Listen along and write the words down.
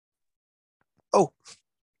Oh,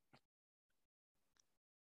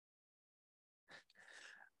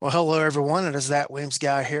 well, hello everyone. It is that Williams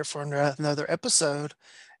guy here for another episode.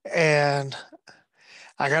 And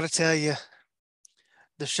I got to tell you,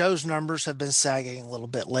 the show's numbers have been sagging a little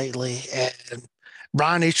bit lately. And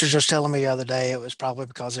Brian Easter was just telling me the other day it was probably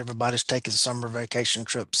because everybody's taking summer vacation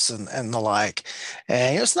trips and the like.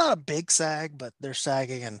 And it's not a big sag, but they're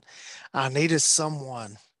sagging. And I needed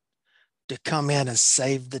someone to come in and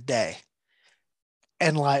save the day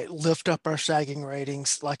and like lift up our sagging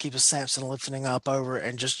ratings like he was Samson lifting up over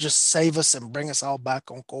and just save us and bring us all back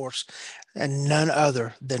on course. And none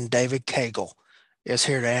other than David Cagle is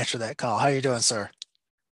here to answer that call. How you doing, sir?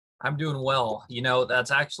 I'm doing well. That's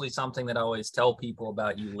actually something that I always tell people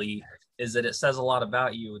about you, Lee, is that it says a lot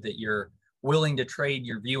about you that you're willing to trade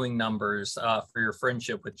your viewing numbers for your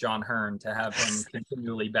friendship with John Hearn to have him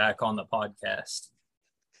continually back on the podcast.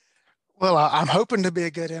 Well, I'm hoping to be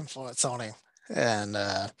a good influence on him and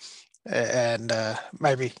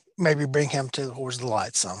maybe bring him towards the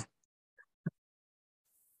light some.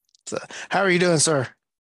 So, how are you doing, sir?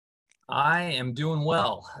 I am doing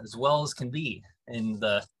as well as can be in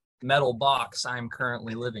the metal box I'm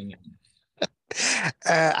currently living in.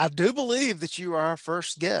 I do believe that you are our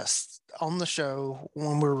first guest on the show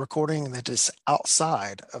when we're recording that is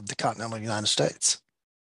outside of the continental United States.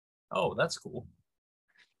 Oh, that's cool.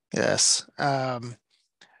 Yes. I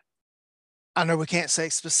know we can't say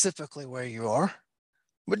specifically where you are,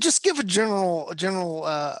 but just give a general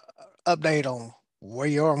update on where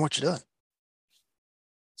you are and what you're doing.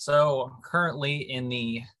 So I'm currently in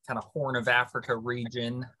the kind of Horn of Africa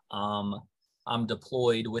region. I'm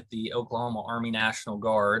deployed with the Oklahoma Army National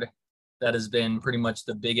Guard. That has been pretty much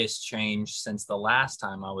the biggest change since the last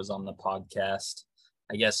time I was on the podcast.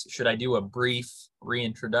 I guess, should I do a brief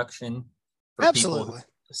reintroduction for people who Absolutely.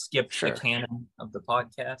 skipped the Sure. canon of the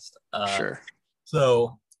podcast? Sure.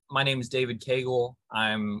 So my name is David Cagle.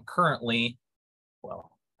 I'm currently,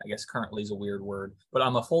 well, I guess currently is a weird word, but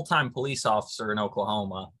I'm a full-time police officer in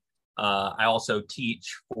Oklahoma. I also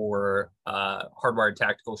teach for hardwired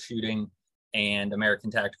tactical shooting and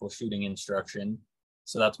American tactical shooting instruction.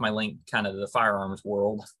 So that's my link kind of to the firearms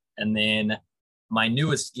world. And then my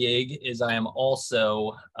newest gig is I am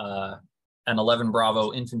also an 11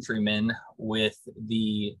 Bravo infantryman with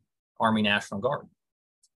the Army National Guard.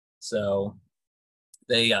 So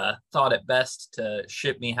they thought it best to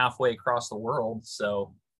ship me halfway across the world.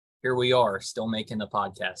 So here we are, still making the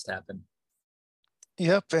podcast happen.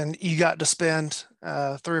 Yep. And you got to spend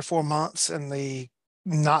 3 or 4 months in the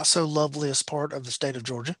not so loveliest part of the state of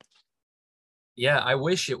Georgia. Yeah, I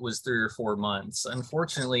wish it was 3 or 4 months.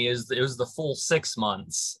 Unfortunately, it was the full 6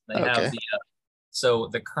 months. They have Okay.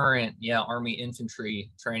 the current Army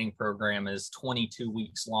infantry training program is 22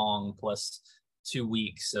 weeks long plus 2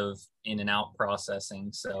 weeks of in and out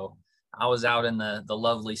processing. So I was out in the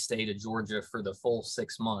lovely state of Georgia for the full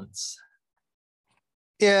 6 months.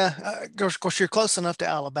 Yeah. Of course, you're close enough to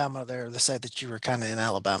Alabama there to say that you were kind of in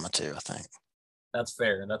Alabama too, I think. That's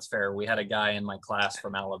fair. That's fair. We had a guy in my class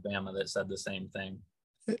from Alabama that said the same thing.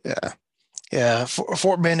 Yeah. Yeah.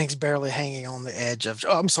 Fort Benning's barely hanging on the edge of,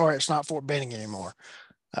 oh, I'm sorry, it's not Fort Benning anymore.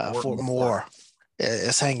 Fort Fort Moore. Moore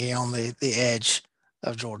is hanging on the edge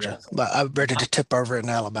of Georgia, Yes. but I'm ready to tip over in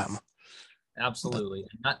Alabama. But Absolutely.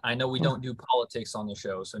 I know we don't do politics on the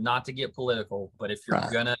show, so not to get political, but if you're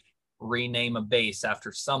right. gonna rename a base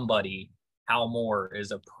after somebody, Hal Moore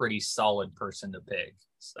is a pretty solid person to pick.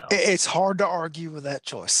 So It's hard to argue with that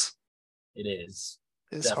choice. it is.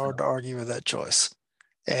 It's hard to Definitely. argue with that choice.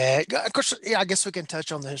 And of course, yeah, I guess we can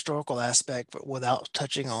touch on the historical aspect, but without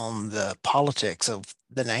touching on the politics of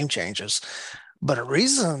the name changes. But a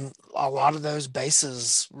reason a lot of those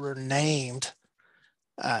bases were named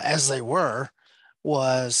as they were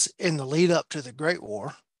was in the lead up to the Great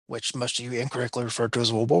War, which most of you incorrectly referred to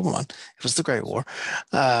as World War One. It was the Great War.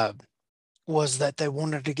 Uh, was that they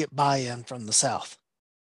wanted to get buy-in from the South,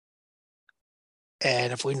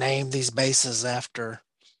 and if we name these bases after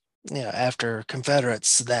after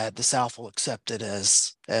Confederates, that the South will accept it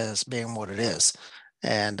as being what it is,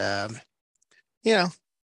 and you know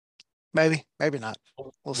maybe not.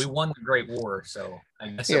 We'll We see. won the Great War, so I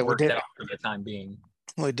guess Yeah, it we worked did. out for the time being.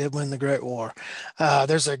 We did win the Great War.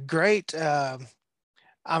 There's a great.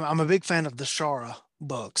 I'm a big fan of the Shara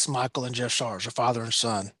books. Michael and Jeff Shara, a father and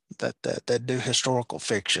son that do historical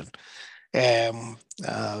fiction, and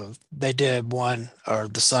they did one, or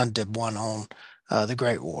the son did one on the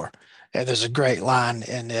Great War. And there's a great line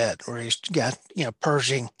in it where he's got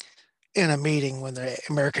Pershing in a meeting when the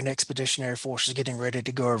American Expeditionary Force is getting ready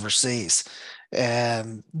to go overseas.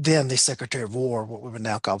 And then the Secretary of War, what we would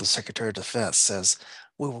now call the Secretary of Defense, says,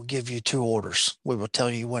 we will give you two orders. We will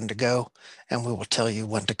tell you when to go, and we will tell you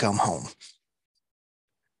when to come home.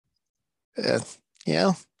 And,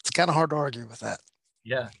 it's kind of hard to argue with that.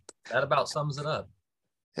 Yeah, that about sums it up.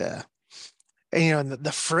 Yeah. And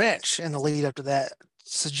the French in the lead up to that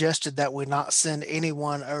suggested that we not send any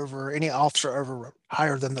officer over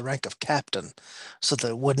higher than the rank of captain, so that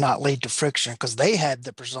it would not lead to friction, because they had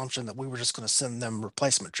the presumption that we were just going to send them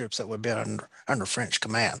replacement troops that would be under French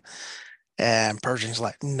command. And Pershing's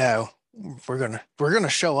like, no, we're gonna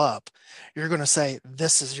show up. You're gonna say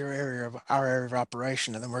this is our area of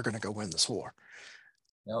operation, and then we're gonna go win this war.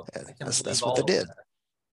 Yep, And I can that's believe what they all of did.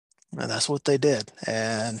 that. And that's what they did.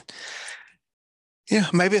 And yeah,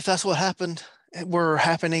 maybe if that's what happened, were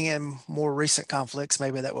happening in more recent conflicts,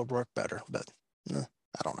 maybe that would work better. But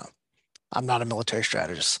I don't know. I'm not a military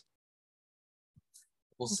strategist.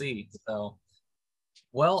 We'll see. So,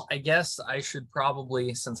 well, I guess I should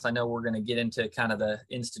probably, since I know we're going to get into kind of the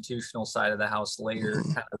institutional side of the house later,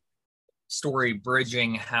 Mhm. kind of story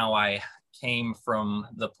bridging how I came from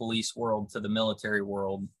the police world to the military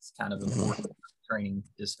world. It's kind of Mhm. important training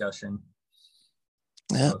discussion.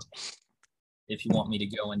 Yeah, So if you want me to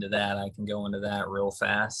go into that, I can go into that real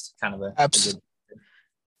fast. Kind of a abs- good.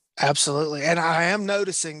 absolutely. And I am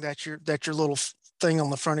noticing that your little thing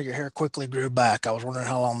on the front of your hair quickly grew back. I was wondering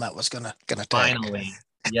how long that was gonna take. Finally,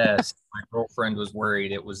 yes, my girlfriend was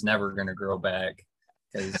worried it was never going to grow back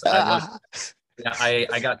because I looked. Ah, Yeah,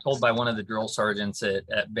 I got told by one of the drill sergeants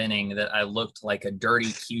at Benning that I looked like a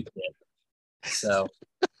dirty Q-tip. So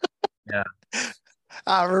yeah,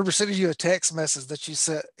 I remember sending you a text message that you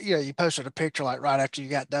said, you posted a picture like right after you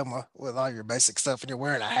got done with all your basic stuff, and you're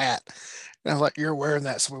wearing a hat. And I was like, you're wearing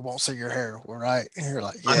that so we won't see your hair, right? And you're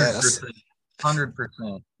like, yeah, hundred that's percent,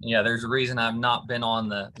 100%. Yeah, there's a reason I've not been on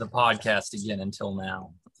the podcast again until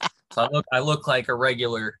now. So I look like a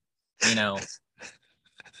you know,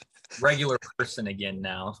 regular person again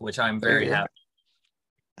now, which I'm there very you happy.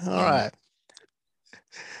 go. All And right.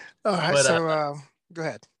 All right. but So go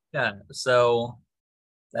ahead. yeah, so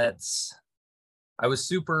that's I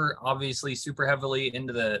was obviously super heavily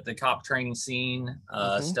into the cop training scene,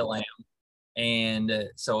 Hmm. still am. And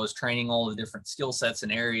so I was training all the different skill sets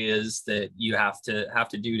and areas that you have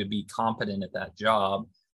to do to be competent at that job.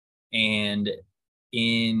 And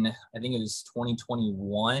in I think it was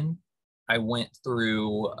 2021, I went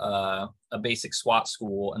through a basic SWAT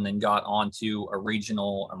school and then got onto a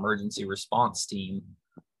regional emergency response team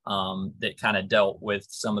that kind of dealt with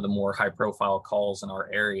some of the more high profile calls in our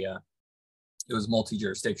area. It was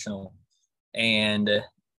multi-jurisdictional, and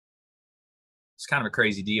it's kind of a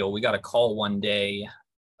crazy deal. We got a call one day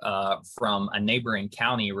from a neighboring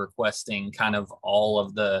county requesting kind of all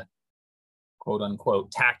of the quote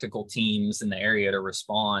unquote tactical teams in the area to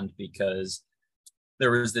respond because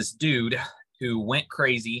there was this dude who went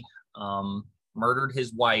crazy, murdered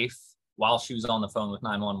his wife while she was on the phone with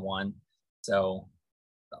 911. So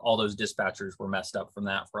all those dispatchers were messed up from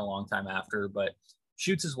that for a long time after, but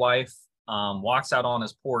shoots his wife, walks out on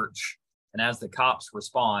his porch. And as the cops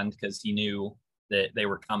respond, because he knew that they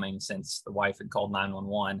were coming since the wife had called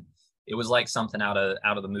 911, it was like something out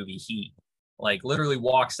of the movie Heat. Like literally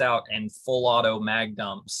walks out and full auto mag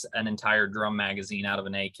dumps an entire drum magazine out of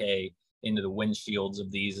an AK into the windshields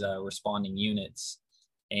of these responding units.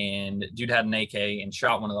 And dude had an AK and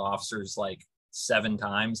shot one of the officers like 7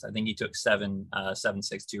 times. I think he took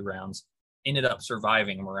 7.62 rounds. Ended up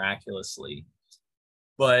surviving miraculously.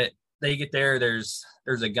 But they get there. There's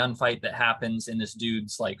a gunfight that happens in this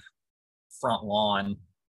dude's like front lawn,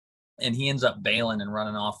 and he ends up bailing and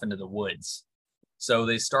running off into the woods. So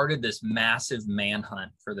they started this massive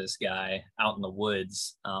manhunt for this guy out in the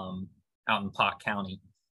woods, out in Pot County,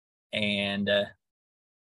 and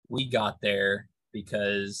we got there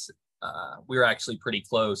because we were actually pretty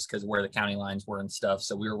close because where the county lines were and stuff.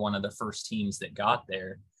 So we were one of the first teams that got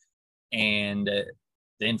there. And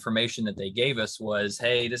the information that they gave us was,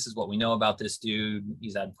 hey, this is what we know about this dude.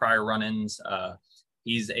 He's had prior run-ins.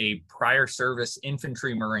 He's a prior service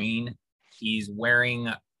infantry Marine. He's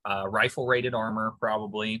wearing rifle rated armor,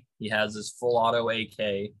 probably. He has his full auto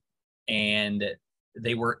AK. And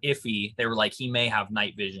they were iffy. They were like, he may have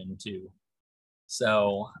night vision too.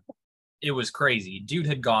 So it was crazy. Dude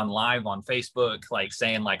had gone live on Facebook, like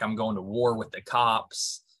saying like, I'm going to war with the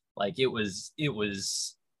cops. Like it was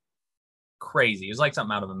crazy. It was like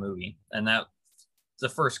something out of a movie. And that's the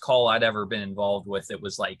first call I'd ever been involved with. It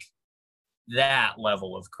was like that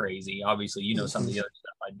level of crazy. Obviously, some of Hmm. the other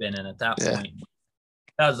stuff I'd been in at that Yeah. point.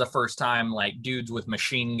 That was the first time like dudes with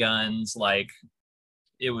machine guns, like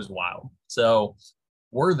it was wild. So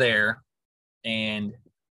we're there, and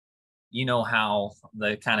you know how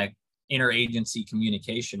the kind of interagency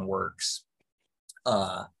communication works.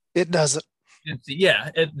 It doesn't.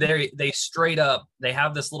 Yeah, they straight up, they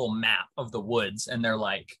have this little map of the woods, and they're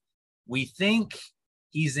like, we think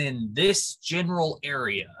he's in this general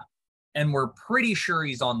area, and we're pretty sure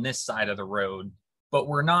he's on this side of the road, but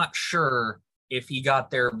we're not sure if he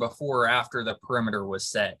got there before or after the perimeter was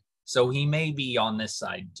set. So he may be on this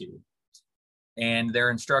side too. And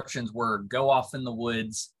their instructions were go off in the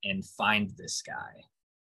woods and find this guy.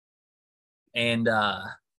 And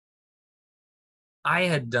I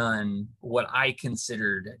had done what I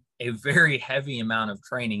considered a very heavy amount of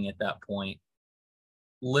training at that point,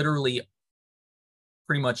 literally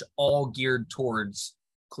pretty much all geared towards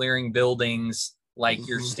clearing buildings, like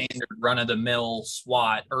your standard run-of-the-mill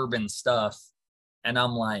SWAT urban stuff. And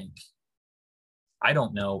I'm like, I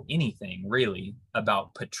don't know anything really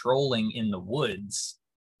about patrolling in the woods,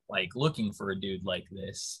 like looking for a dude like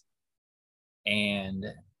this. And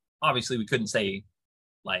obviously we couldn't say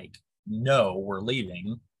like, no, we're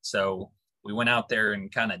leaving. So we went out there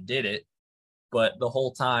and kind of did it. But the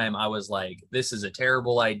whole time I was like, this is a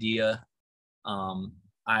terrible idea.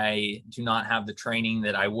 I do not have the training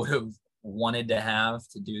that I would have wanted to have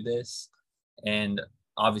to do this. And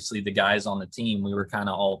obviously the guys on the team, we were kind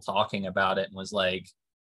of all talking about it and was like,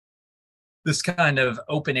 this kind of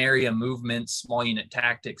open area movement, small unit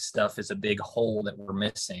tactics stuff is a big hole that we're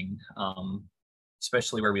missing.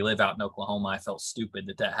 Especially where we live out in Oklahoma. I felt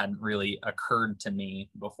stupid that hadn't really occurred to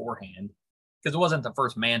me beforehand, because it wasn't the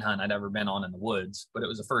first manhunt I'd ever been on in the woods, but it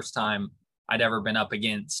was the first time I'd ever been up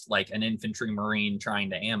against like an infantry Marine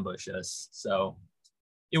trying to ambush us. So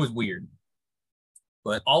it was weird.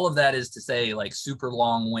 But all of that is to say, like, super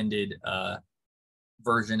long-winded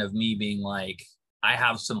version of me being like, I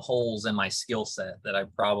have some holes in my skill set that I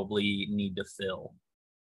probably need to fill.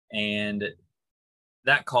 And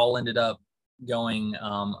that call ended up going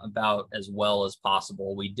about as well as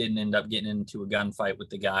possible. We didn't end up getting into a gunfight with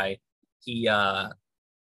the guy. He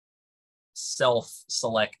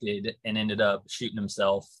self-selected and ended up shooting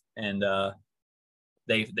himself, and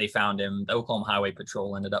they found him. The Oklahoma Highway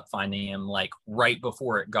Patrol ended up finding him like right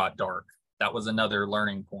before it got dark. That was another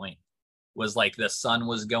learning point, was like the sun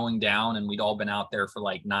was going down and we'd all been out there for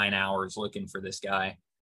like 9 hours looking for this guy,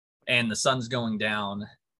 and the sun's going down,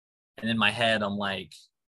 and in my head I'm like,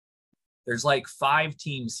 there's like 5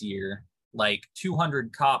 teams here, like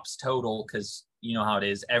 200 cops total, because you know how it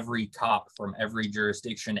is, every cop from every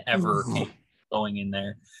jurisdiction ever came going in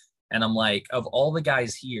there. And I'm like, of all the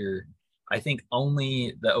guys here, I think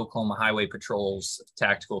only the Oklahoma Highway Patrol's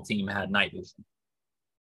tactical team had night vision.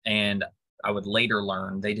 And I would later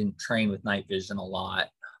learn they didn't train with night vision a lot,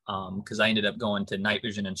 because I ended up going to night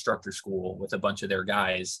vision instructor school with a bunch of their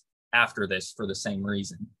guys after this for the same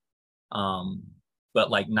reason. But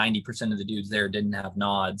like 90% of the dudes there didn't have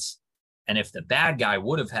nods. And if the bad guy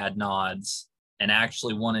would have had nods and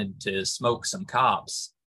actually wanted to smoke some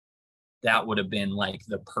cops, that would have been like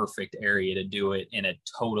the perfect area to do it, in a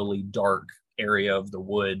totally dark area of the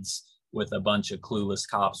woods with a bunch of clueless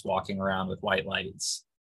cops walking around with white lights.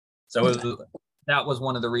 So that was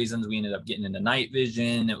one of the reasons we ended up getting into night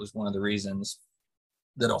vision. It was one of the reasons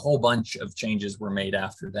that a whole bunch of changes were made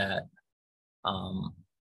after that.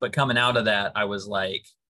 But coming out of that, I was like,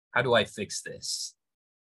 how do I fix this?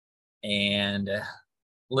 And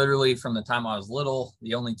literally from the time I was little,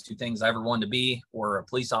 the only 2 things I ever wanted to be were a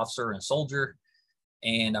police officer and a soldier.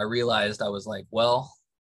 And I realized, I was like, well,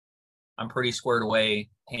 I'm pretty squared away,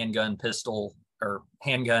 handgun, pistol, or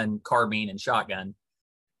handgun, carbine, and shotgun.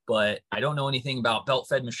 But I don't know anything about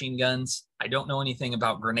belt-fed machine guns. I don't know anything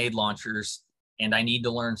about grenade launchers. And I need to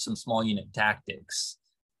learn some small unit tactics.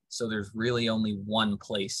 So there's really only one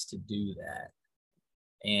place to do that.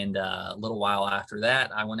 And a little while after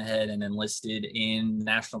that, I went ahead and enlisted in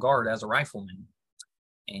National Guard as a rifleman.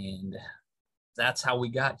 And that's how we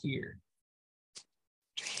got here.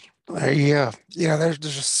 Yeah, there's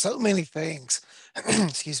just so many things,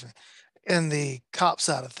 excuse me, in the cop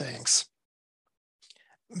side of things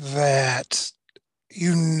that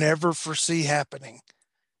you never foresee happening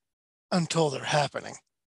until they're happening.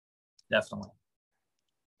 Definitely.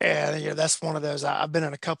 And that's one of those. I've been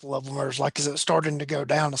in a couple of them where it's like, as it's starting to go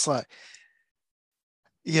down, it's like,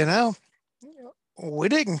 we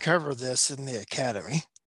didn't cover this in the academy.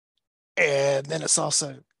 And then it's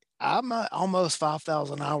also, I'm at almost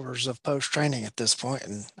 5,000 hours of post training at this point,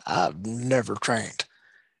 and I've never trained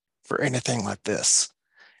for anything like this.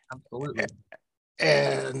 Absolutely.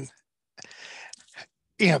 And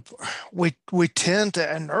we tend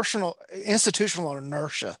to institutional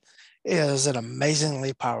inertia is an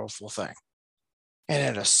amazingly powerful thing.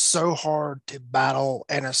 And it is so hard to battle,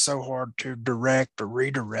 and it's so hard to direct or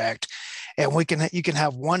redirect. And you can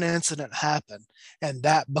have one incident happen, and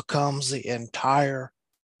that becomes the entire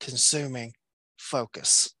consuming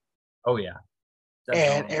focus. Oh yeah,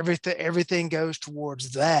 And definitely. everything goes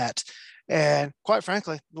towards that. And quite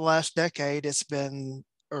frankly, the last decade it's been,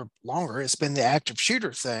 or longer, it's been the active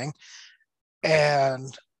shooter thing.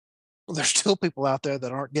 And there's still people out there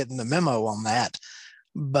that aren't getting the memo on that.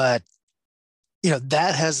 But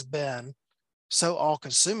that has been so all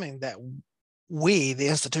consuming that the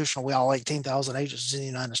institutional, we all 18,000 agents in the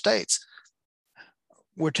United States,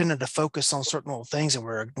 we're tending to focus on certain little things and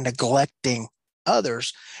we're neglecting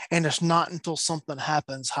others. And it's not until something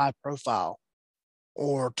happens high profile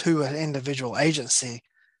or to an individual agency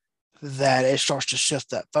that it starts to shift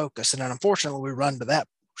that focus. And then unfortunately, we run to that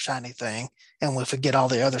shiny thing and we forget all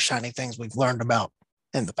the other shiny things we've learned about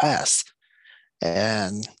in the past.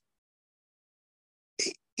 And,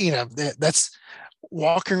 that's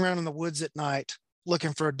walking around in the woods at night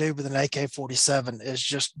looking for a dude with an AK-47 is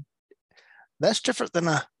just, that's different than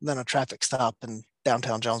a traffic stop in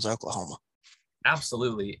downtown Jones, Oklahoma.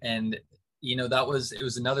 Absolutely. And it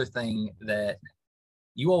was another thing that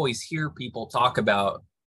you always hear people talk about.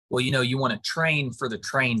 Well, you want to train for the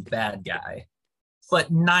trained bad guy.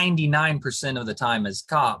 But 99% of the time as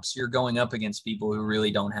cops, you're going up against people who really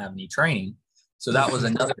don't have any training. So that was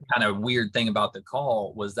another kind of weird thing about the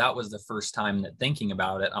call, was that was the first time that thinking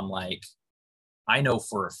about it, I'm like, I know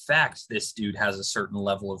for a fact this dude has a certain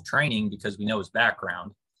level of training because we know his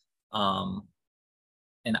background. Um,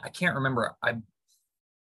 and I can't remember.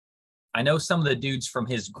 I know some of the dudes from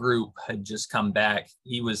his group had just come back.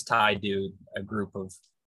 He was tied to a group of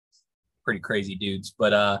pretty crazy dudes,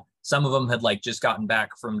 but some of them had like just gotten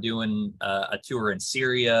back from doing a tour in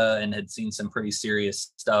Syria and had seen some pretty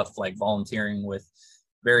serious stuff, like volunteering with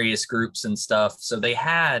various groups and stuff. So they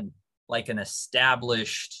had like they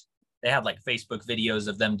had like Facebook videos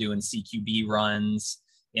of them doing CQB runs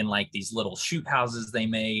in like these little shoot houses they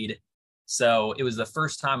made. So it was the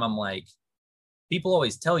first time I'm like, people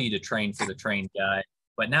always tell you to train for the trained guy,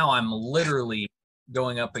 but now I'm literally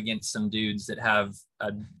going up against some dudes that have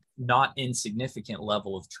a not insignificant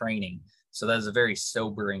level of training. So that is a very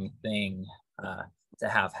sobering thing to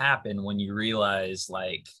have happen when you realize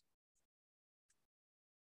like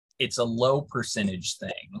it's a low percentage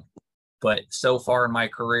thing. But so far in my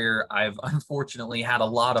career, I've unfortunately had a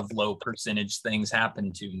lot of low percentage things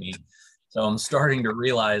happen to me. So I'm starting to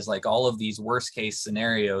realize like all of these worst case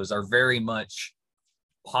scenarios are very much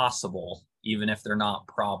possible, even if they're not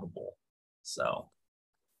probable. So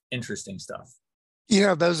interesting stuff.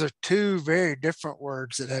 Those are two very different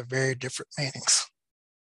words that have very different meanings.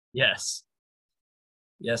 Yes.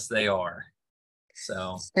 Yes, they are.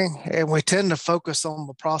 So, And we tend to focus on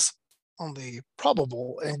on the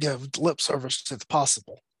probable and give lip service to the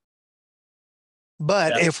possible.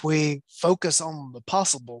 But yeah, if we focus on the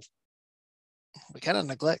possible, we kind of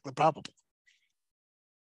neglect the probable.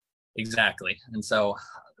 exactly. And so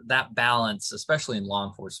that balance, especially in law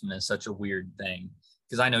enforcement, is such a weird thing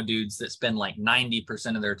because I know dudes that spend like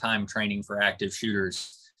 90% of their time training for active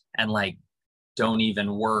shooters and like don't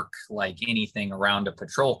even work like anything around a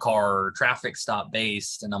patrol car or traffic stop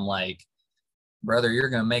based. And I'm like, brother, you're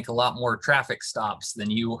going to make a lot more traffic stops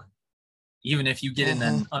than you, even if you get in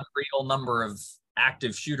Mm-hmm. an unreal number of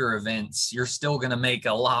active shooter events, you're still going to make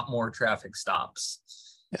a lot more traffic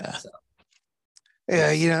stops. Yeah. So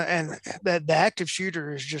Yeah, and that the active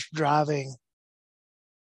shooter is just driving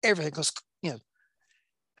everything because,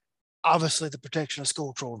 obviously the protection of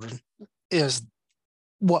school children is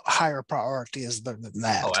what higher priority is than oh,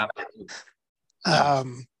 that. absolutely.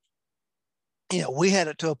 Um, we had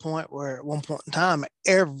it to a point where at one point in time,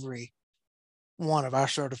 every one of our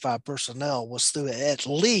certified personnel was through at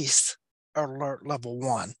least alert level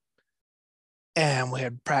 1. And we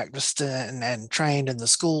had practiced and trained in the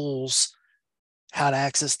schools, how to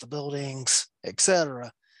access the buildings,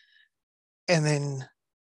 etc. And then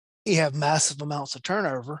you have massive amounts of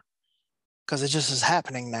turnover because it just is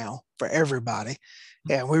happening now for everybody.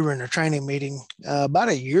 And we were in a training meeting about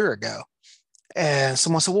a year ago. And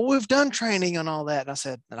someone said, well, we've done training and all that. And I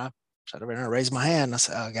said, I raised my hand. And I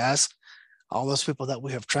said, oh, guys, all those people that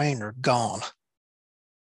we have trained are gone.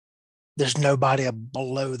 There's nobody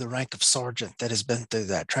below the rank of sergeant that has been through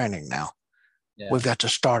that training now. Yeah, We've got to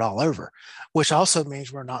start all over, which also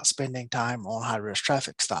means we're not spending time on high risk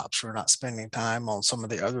traffic stops. We're not spending time on some of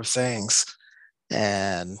the other things.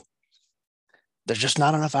 And there's just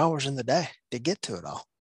not enough hours in the day to get to it all.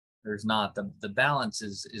 there's not the balance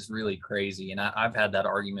is really crazy, and I've had that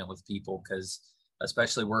argument with people because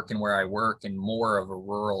especially working where I work in more of a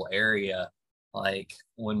rural area, Like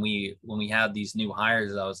when we had these new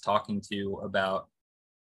hires, I was talking to about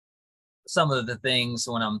some of the things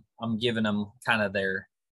when I'm giving them kind of their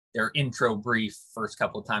intro brief first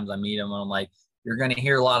couple of times I meet them, and I'm like, you're going to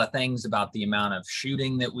hear a lot of things about the amount of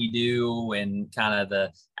shooting that we do and kind of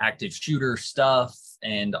the active shooter stuff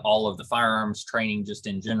and all of the firearms training just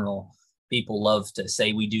in general. People love to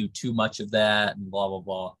say we do too much of that and blah blah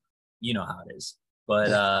blah. You know how it is. But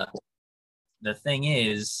Yeah. the thing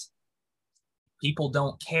is, people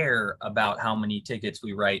don't care about how many tickets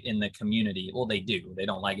we write in the community. Well, they do. They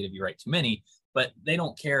don't like it if you write too many, but they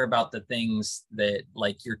don't care about the things that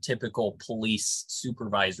like your typical police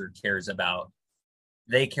supervisor cares about.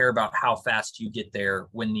 They care about how fast you get there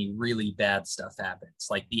when the really bad stuff happens,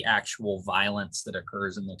 like the actual violence that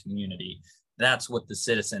occurs in the community. That's what the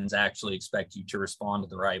citizens actually expect you to respond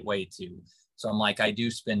the right way to. So I'm like, I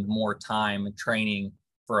do spend more time training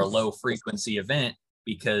for a low frequency event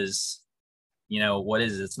because, what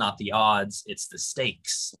is it? It's not the odds, it's the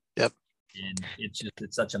stakes. Yep. And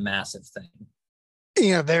it's such a massive thing.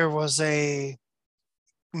 There was a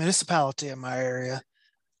municipality in my area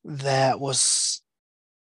that was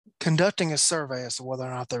conducting a survey as to whether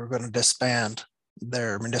or not they were going to disband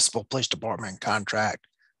their municipal police department contract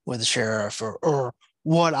with the sheriff, or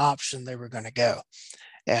what option they were going to go.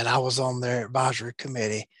 And I was on their advisory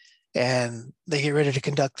committee, and they get ready to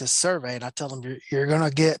conduct this survey. And I tell them, you're going to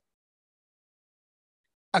get,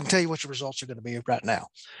 I can tell you what your results are going to be right now.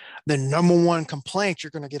 The number one complaint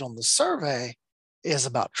you're going to get on the survey is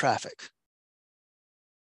about traffic.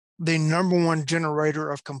 The number one generator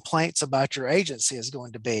of complaints about your agency is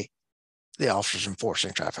going to be the officers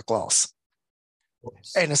enforcing traffic laws.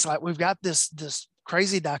 And it's like we've got this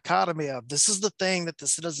crazy dichotomy of this is the thing that the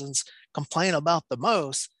citizens complain about the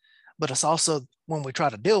most, but it's also when we try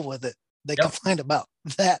to deal with it, they complain about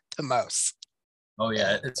that the most. Oh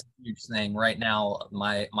yeah, it's a huge thing. Right now,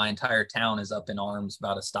 my entire town is up in arms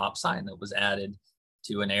about a stop sign that was added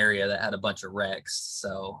to an area that had a bunch of wrecks.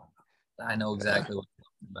 So I know exactly what you're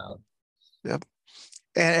talking about. Yep.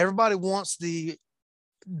 And everybody wants the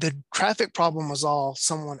traffic problem was all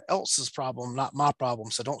someone else's problem, not my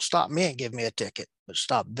problem. So don't stop me and give me a ticket, but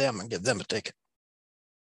stop them and give them a ticket.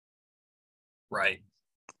 Right.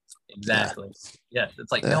 Exactly. Yeah. Yes.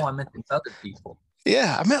 It's like, no, I meant these other people.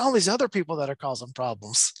 Yeah. I meant all these other people that are causing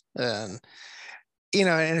problems. And,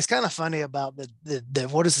 and it's kind of funny about the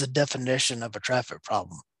what is the definition of a traffic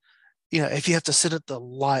problem? If you have to sit at the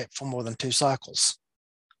light for more than 2 cycles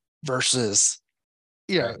versus,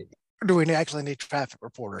 right. Do we actually need traffic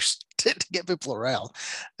reporters to get people around?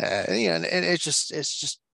 And it's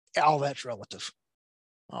just all that's relative.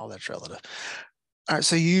 All that's relative. All right.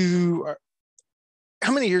 So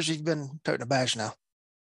how many years have you been toting a badge now?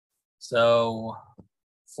 So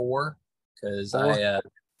 4, because I'm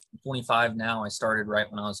 25 now. I started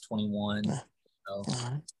right when I was 21. So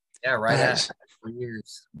yeah, right at 4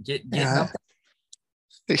 years. Getting up.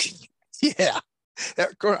 Yeah.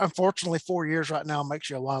 Unfortunately, 4 years right now makes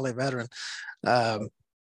you a wily veteran.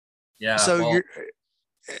 Yeah. So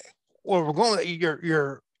we're going.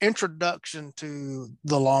 Your introduction to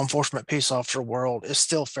the law enforcement peace officer world is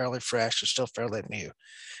still fairly fresh. It's still fairly new,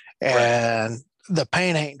 and the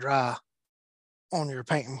paint ain't dry on your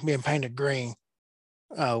paint being painted green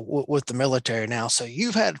with the military now. So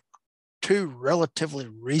you've had 2 relatively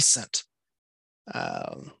recent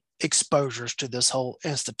exposures to this whole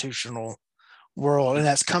institutional world, and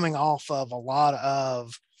that's coming off of a lot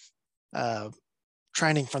of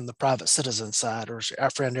training from the private citizen side, or our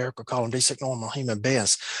friend Eric would call them basic normal human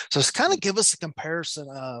beings. So it's kind of give us a comparison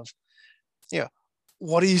of,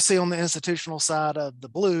 what do you see on the institutional side of the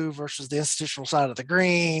blue versus the institutional side of the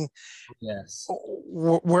green? Yes.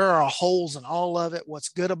 Where are holes in all of it? What's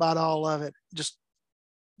good about all of it? Just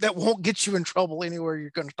that won't get you in trouble anywhere you're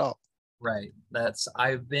going to talk. Right.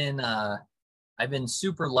 I've been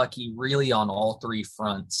super lucky really on all 3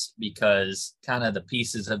 fronts, because kind of the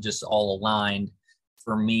pieces have just all aligned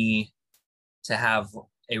for me to have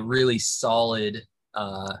a really solid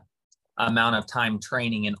amount of time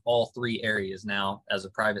training in all 3 areas now, as a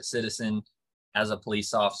private citizen, as a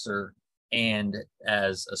police officer, and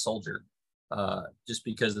as a soldier, just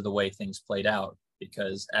because of the way things played out.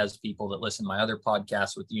 Because as people that listen to my other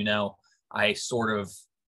podcasts with, I sort of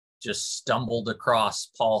just stumbled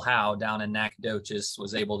across Paul Howe down in Nacogdoches,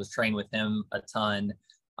 was able to train with him a ton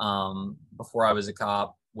before I was a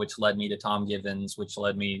cop, which led me to Tom Givens, which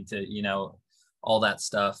led me to, all that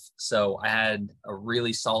stuff. So I had a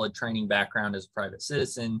really solid training background as a private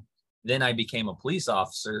citizen. Then I became a police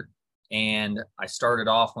officer, and I started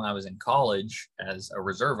off when I was in college as a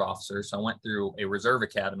reserve officer. So I went through a reserve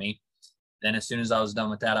academy, Then as soon as I was done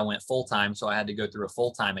with that, I went full-time. So I had to go through a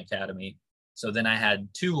full-time academy. So then I had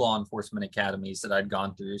 2 law enforcement academies that I'd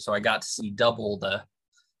gone through. So I got to see double the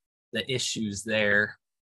issues there.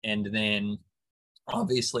 And then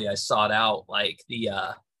obviously I sought out like the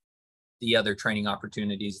other training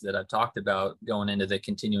opportunities that I've talked about, going into the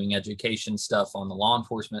continuing education stuff on the law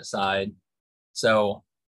enforcement side. So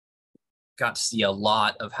got to see a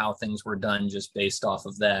lot of how things were done just based off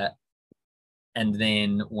of that. And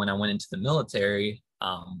then when I went into the military,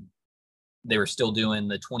 they were still doing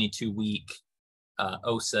the 22-week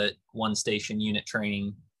OSUT one station unit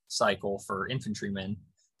training cycle for infantrymen.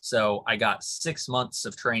 So I got 6 months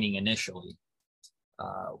of training initially,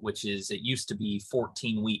 which is, it used to be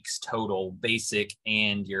 14 weeks total, basic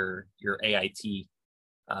and your AIT,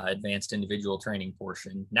 advanced individual training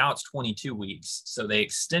portion. Now it's 22 weeks. So they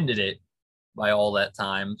extended it by all that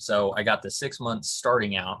time. So I got the 6 months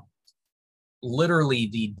starting out. Literally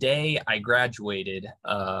the day I graduated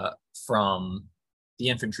from the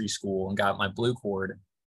infantry school and got my blue cord,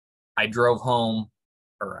 I drove home,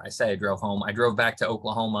 or I say I drove home, I drove back to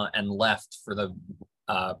Oklahoma and left for the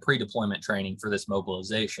pre-deployment training for this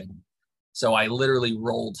mobilization. So I literally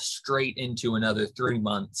rolled straight into another 3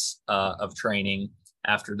 months of training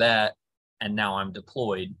after that, and now I'm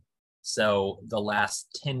deployed. So the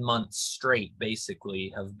last 10 months straight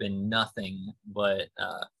basically have been nothing but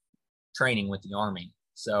training with the Army.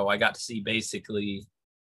 So I got to see basically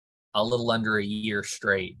a little under a year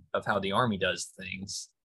straight of how the Army does things.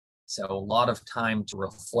 So a lot of time to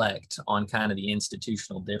reflect on kind of the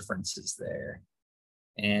institutional differences there.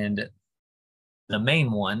 And the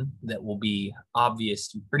main one that will be obvious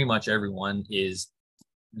to pretty much everyone is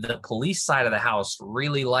the police side of the house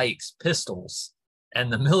really likes pistols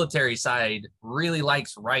and the military side really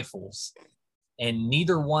likes rifles. And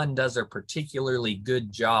neither one does a particularly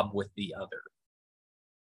good job with the other.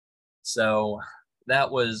 So that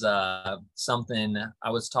was something I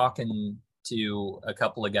was talking to a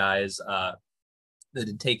couple of guys that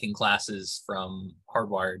had taken classes from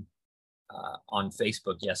Hardwired on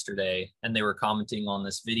Facebook yesterday, and they were commenting on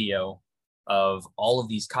this video of all of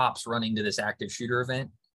these cops running to this active shooter event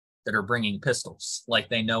that are bringing pistols. Like,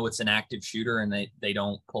 they know it's an active shooter and they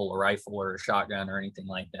don't pull a rifle or a shotgun or anything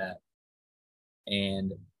like that.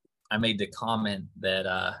 And I made the comment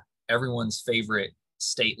that everyone's favorite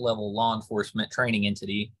state level law enforcement training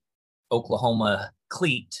entity, Oklahoma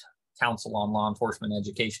CLEAT, Council on Law Enforcement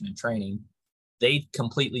Education and Training, they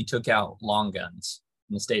completely took out long guns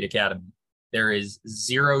in the state academy. There is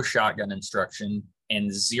 0 shotgun instruction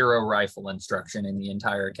and 0 rifle instruction in the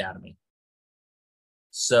entire academy.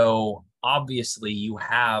 So obviously you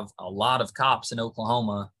have a lot of cops in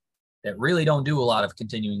Oklahoma that really don't do a lot of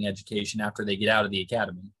continuing education after they get out of the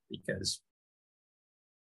academy, because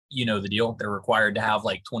you know the deal. They're required to have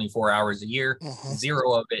like 24 hours a year.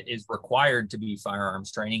 0 of it is required to be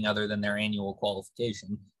firearms training other than their annual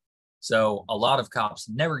qualification. So a lot of cops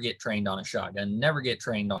never get trained on a shotgun, never get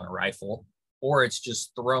trained on a rifle, or it's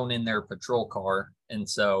just thrown in their patrol car. And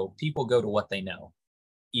so people go to what they know,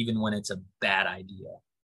 even when it's a bad idea.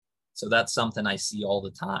 So that's something I see all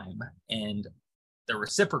the time. And the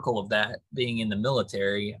reciprocal of that being in the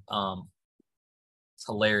military, it's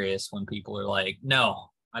hilarious when people are like, no,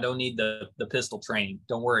 I don't need the pistol training.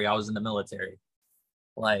 Don't worry, I was in the military.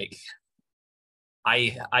 Like,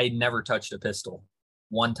 I never touched a pistol.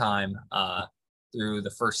 One time through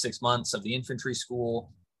the first 6 months of the infantry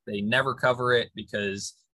school, they never cover it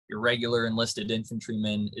because your regular enlisted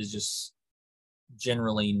infantryman is just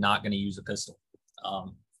generally not going to use a pistol.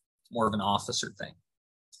 It's more of an officer thing.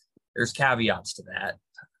 There's caveats to that,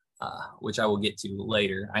 which I will get to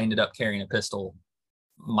later. I ended up carrying a pistol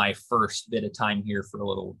my first bit of time here for a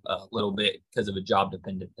little bit because of a job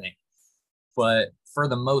dependent thing. But for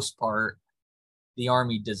the most part, the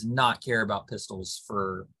Army does not care about pistols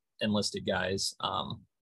for enlisted guys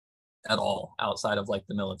at all, outside of like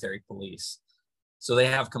the military police. So they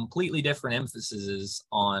have completely different emphases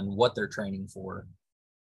on what they're training for.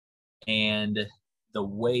 And the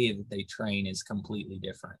way that they train is completely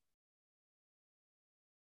different.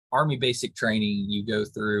 Army basic training you go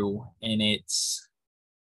through, and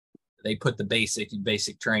they put the basic in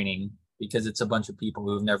basic training because it's a bunch of people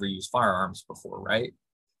who have never used firearms before, right?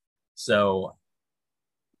 So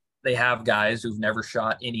they have guys who've never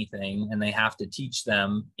shot anything, and they have to teach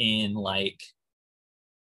them in like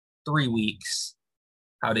 3 weeks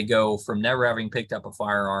how to go from never having picked up a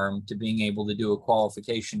firearm to being able to do a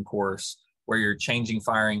qualification course where you're changing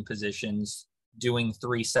firing positions, doing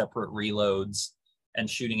 3 separate reloads, and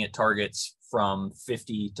shooting at targets from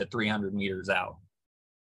 50 to 300 meters out.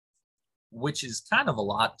 which is kind of a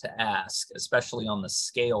lot to ask, especially on the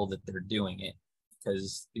scale that they're doing it,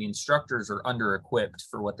 because the instructors are under-equipped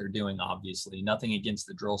for what they're doing, obviously. Nothing against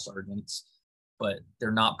the drill sergeants, but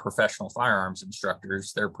they're not professional firearms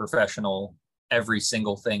instructors. They're professional, every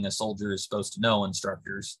single thing a soldier is supposed to know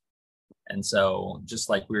instructors. And so just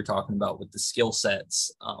like we were talking about with the skill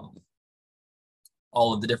sets,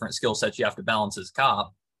 all of the different skill sets you have to balance as a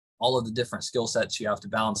cop, all of the different skill sets you have to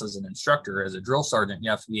balance as an instructor, as a drill sergeant, you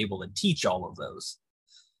have to be able to teach all of those.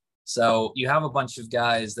 So you have a bunch of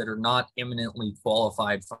guys that are not eminently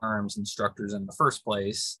qualified firearms instructors in the first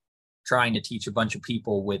place, trying to teach a bunch of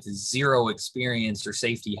people with zero experience or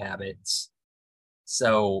safety habits.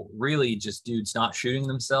 So really just dudes not shooting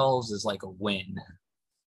themselves is like a win.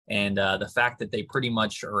 And the fact that they pretty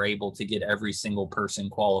much are able to get every single person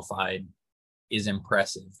qualified is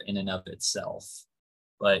impressive in and of itself.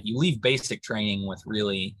 But you leave basic training with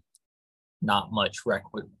really not much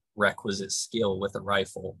requisite skill with a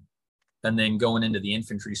rifle. And then going into the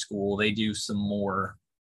infantry school, they do some more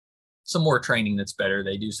training that's better.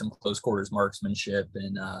 They do some close quarters marksmanship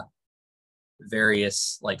and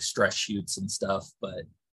various like stress shoots and stuff. But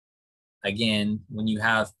again, when you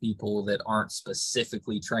have people that aren't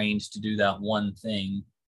specifically trained to do that one thing,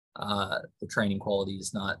 the training quality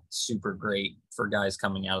is not super great for guys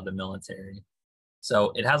coming out of the military.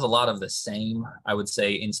 So it has a lot of the same, I would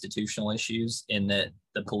say, institutional issues in that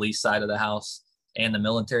the police side of the house and the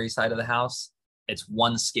military side of the house, it's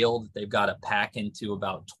one skill that they've got to pack into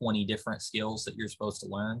about 20 different skills that you're supposed to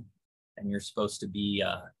learn. And you're supposed to be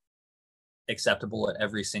acceptable at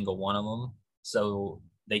every single one of them. So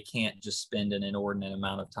they can't just spend an inordinate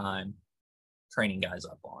amount of time training guys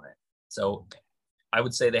up on it. So I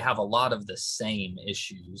would say they have a lot of the same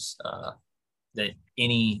issues that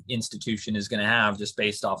any institution is going to have, just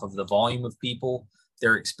based off of the volume of people,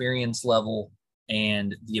 their experience level,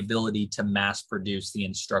 and the ability to mass produce the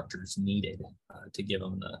instructors needed to give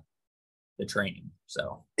them the training.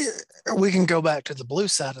 So we can go back to the blue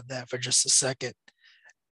side of that for just a second.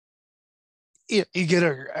 You get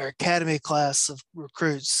an academy class of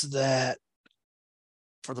recruits that,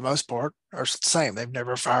 for the most part, are the same. They've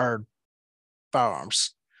never fired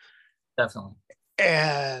firearms. Definitely.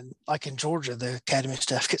 And like in Georgia, the academy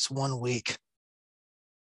staff gets 1 week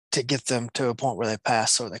to get them to a point where they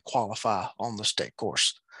pass or they qualify on the state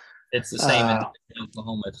course. It's the same in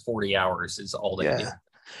Oklahoma. It's 40 hours is all they get.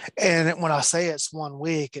 And when I say it's 1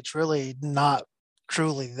 week, it's really not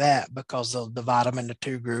truly that, because they'll divide them into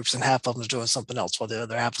two groups and half of them is doing something else while the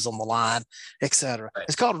other half is on the line, etc. Right.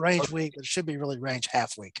 It's called range week, but it should be really range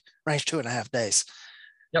half week, range 2.5 days.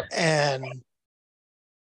 Yep. And,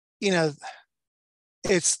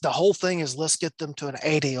 it's the whole thing is let's get them to an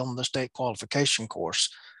 80 on the state qualification course,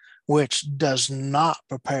 which does not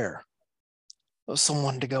prepare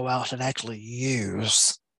someone to go out and actually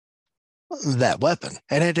use that weapon.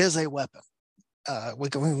 And it is a weapon. We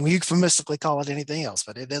can euphemistically call it anything else,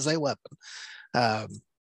 but it is a weapon.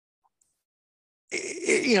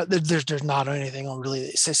 There's not anything on really.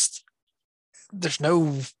 It's just there's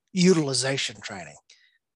no utilization training.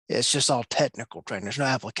 It's just all technical training. There's no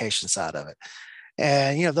application side of it.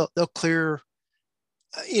 And they'll clear.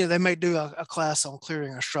 They may do a class on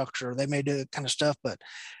clearing a structure. They may do that kind of stuff, but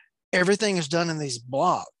everything is done in these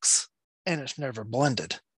blocks, and it's never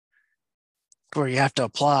blended. Where you have to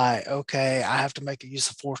apply, okay, I have to make a use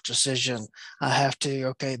of force decision. I have to,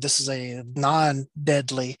 okay, this is a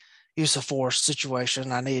non-deadly use of force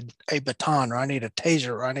situation. I need a baton, or I need a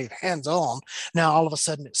taser, or I need hands-on. Now, all of a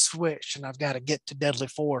sudden it's switched and I've got to get to deadly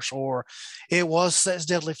force, or it says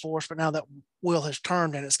deadly force, but now that wheel has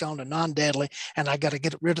turned and it's gone to non-deadly and I got to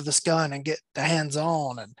get rid of this gun and get the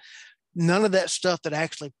hands-on, and none of that stuff that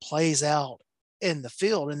actually plays out in the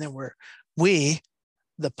field. And then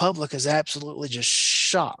the public is absolutely just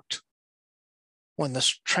shocked when this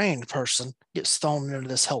trained person gets thrown into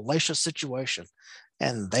this hellacious situation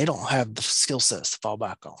and they don't have the skill sets to fall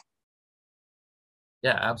back on.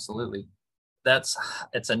 Yeah, absolutely.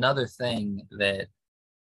 It's another thing that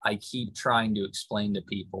I keep trying to explain to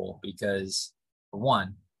people, because for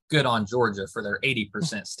one, good on Georgia for their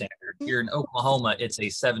 80% standard. Here in Oklahoma, it's a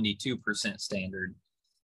 72% standard.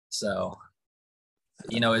 So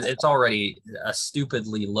it's already a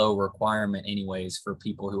stupidly low requirement anyways for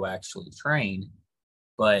people who actually train.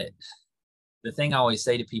 But the thing I always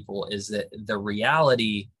say to people is that the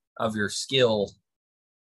reality of your skill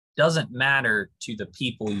doesn't matter to the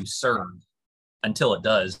people you serve until it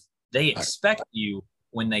does. They expect you,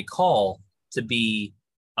 when they call, to be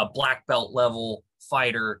a black belt level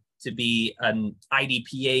fighter, to be an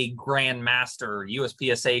IDPA grandmaster,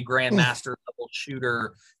 USPSA grandmaster level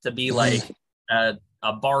shooter, to be like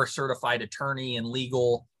a bar certified attorney and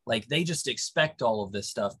legal. Like they just expect all of this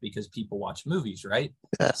stuff because people watch movies, right?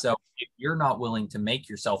 Yeah. So if you're not willing to make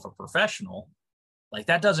yourself a professional, like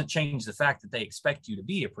that doesn't change the fact that they expect you to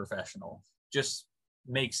be a professional. Just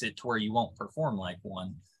makes it to where you won't perform like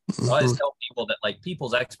one. So I always tell people that like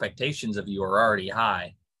people's expectations of you are already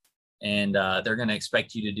high, and they're going to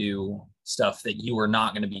expect you to do stuff that you are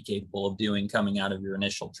not going to be capable of doing coming out of your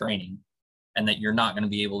initial training, and that you're not going to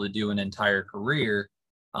be able to do an entire career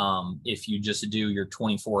if you just do your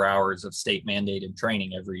 24 hours of state mandated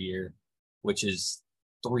training every year, which is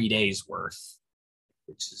 3 days worth,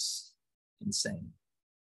 which is insane.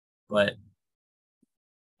 But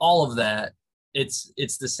all of that,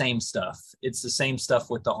 it's the same stuff. It's the same stuff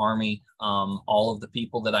with the Army. All of the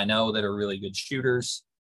people that I know that are really good shooters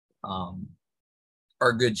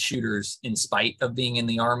are good shooters in spite of being in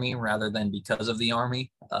the Army rather than because of the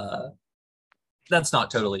Army. That's not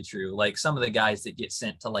totally true. Like some of the guys that get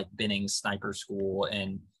sent to like Benning Sniper School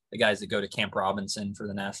and the guys that go to Camp Robinson for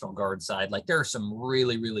the National Guard side, like there are some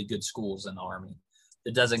really, really good schools in the Army.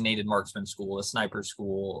 The Designated Marksman School, the Sniper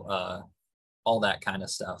School, all that kind of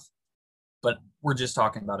stuff. But we're just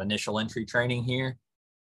talking about initial entry training here.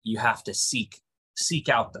 You have to seek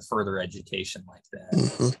out the further education like that.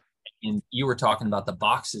 Mm-hmm. And you were talking about the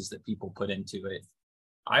boxes that people put into it.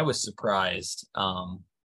 I was surprised.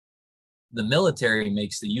 The military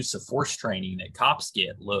makes the use of force training that cops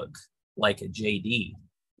get look like a JD,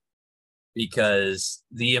 because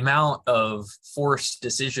the amount of force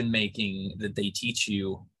decision making that they teach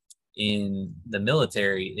you in the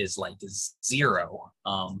military is like zero.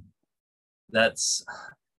 It's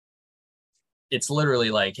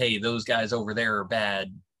literally like, hey, those guys over there are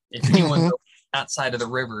bad. If anyone goes outside of the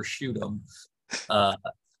river, shoot them.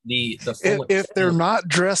 The full if they're not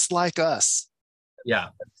dressed like us. Yeah,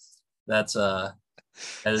 that's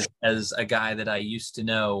as a guy that I used to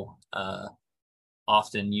know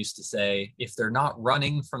often used to say, if they're not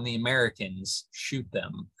running from the Americans, shoot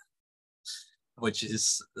them. Which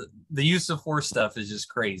is, the use of force stuff is just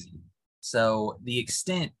crazy. So the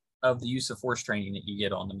extent of the use of force training that you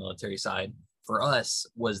get on the military side for us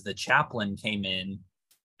was the chaplain came in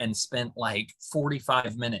and spent like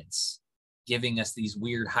 45 minutes giving us these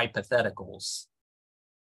weird hypotheticals,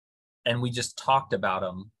 and we just talked about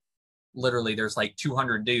them. Literally there's like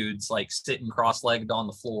 200 dudes like sitting cross-legged on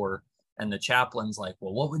the floor, and the chaplain's like,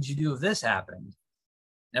 well, what would you do if this happened?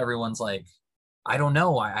 Everyone's like, I don't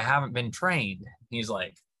know, I haven't been trained. He's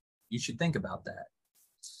like, you should think about that.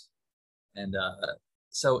 And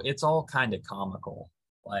so it's all kind of comical.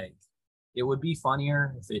 Like it would be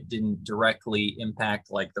funnier if it didn't directly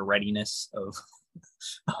impact like the readiness of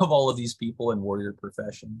of all of these people in warrior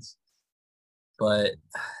professions. But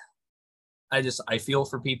I feel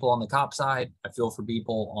for people on the cop side. I feel for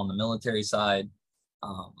people on the military side.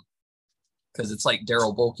 Because it's like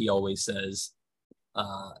Daryl Bulkey always says,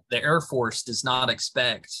 the Air Force does not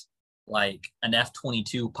expect like an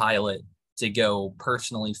F-22 pilot to go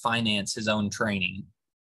personally finance his own training.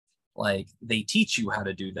 Like they teach you how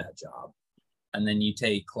to do that job. And then you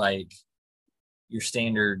take like your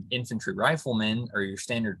standard infantry rifleman or your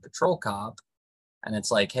standard patrol cop, and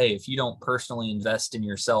it's like, hey, if you don't personally invest in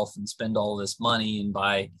yourself and spend all this money and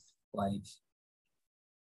buy like,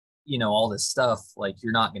 you know, all this stuff, like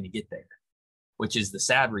you're not going to get there, which is the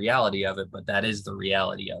sad reality of it. But that is the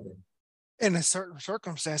reality of it. And in certain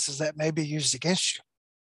circumstances that may be used against you.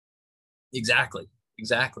 Exactly.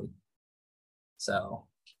 So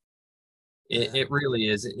it really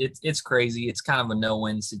is. It's crazy. It's kind of a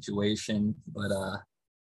no-win situation, but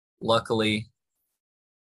luckily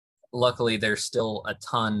there's still a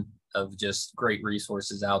ton of just great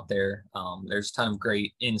resources out there. There's a ton of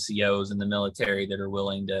great NCOs in the military that are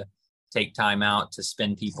willing to take time out to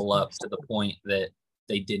spin people up to the point that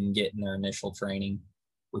they didn't get in their initial training,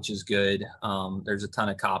 which is good. There's a ton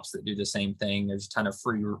of cops that do the same thing. There's a ton of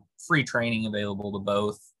free training available to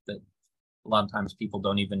both that a lot of times people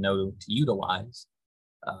don't even know to utilize,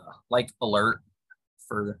 like Alert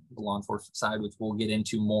for the law enforcement side, which we'll get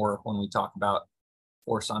into more when we talk about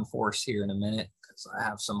force on force here in a minute, because I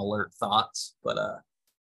have some Alert thoughts. But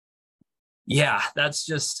yeah, that's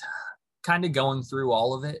just kind of going through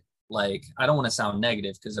all of it. Like, I don't want to sound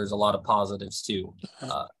negative because there's a lot of positives too,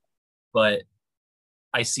 but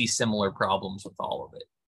I see similar problems with all of it.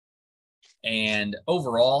 And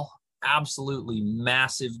overall, absolutely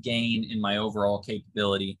massive gain in my overall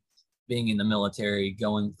capability being in the military,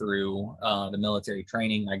 going through the military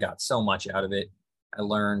training. I got so much out of it. I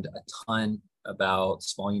learned a ton about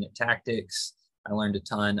small unit tactics. I learned a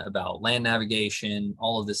ton about land navigation,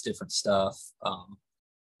 all of this different stuff.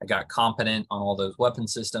 I got competent on all those weapon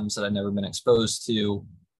systems that I'd never been exposed to.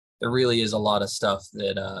 There really is a lot of stuff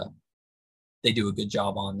that they do a good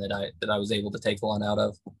job on that I was able to take a lot out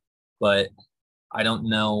of. But I don't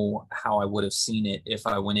know how I would have seen it if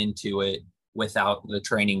I went into it without the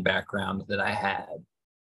training background that I had,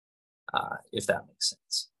 if that makes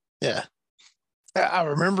sense. Yeah. I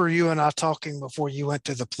remember you and I talking before you went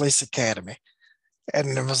to the police academy.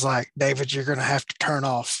 And it was like, David, you're going to have to turn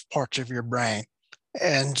off parts of your brain.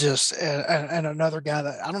 And just, and another guy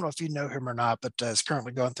that I don't know if you know him or not, but is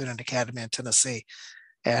currently going through an academy in Tennessee.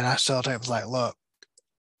 And I told him, like, look,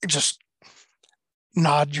 just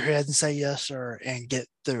nod your head and say yes, sir, and get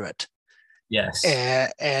through it. Yes.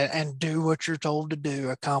 And do what you're told to do,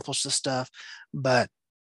 accomplish the stuff. But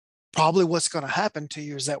probably what's going to happen to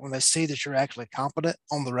you is that when they see that you're actually competent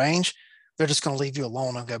on the range, they're just going to leave you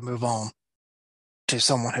alone and go move on to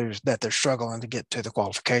someone that they're struggling to get to the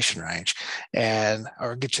qualification range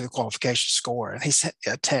or get to the qualification score. And he sent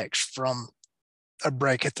a text from a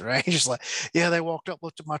break at the range. He's like, yeah, they walked up,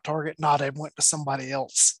 looked at my target, nodded, went to somebody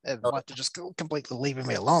else, and Oh, like to just completely leaving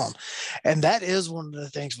me alone. And that is one of the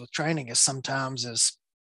things with training is sometimes is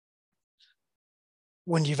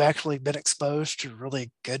when you've actually been exposed to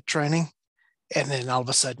really good training, and then all of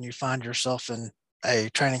a sudden you find yourself in a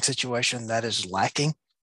training situation that is lacking.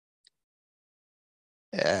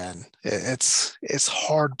 And it's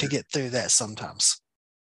hard to get through that sometimes.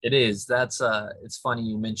 it is. It's funny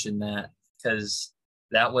you mentioned that because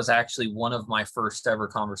that was actually one of my first ever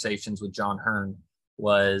conversations with John Hearn.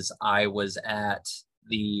 I was at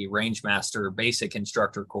the Rangemaster Basic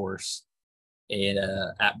Instructor course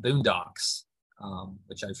at Boondocks,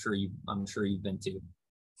 which I'm sure you've been to,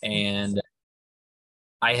 and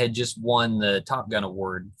I had just won the Top Gun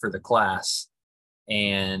award for the class,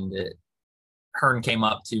 and Hearn came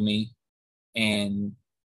up to me, and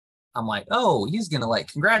I'm like, oh, he's gonna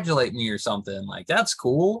like congratulate me or something. Like, that's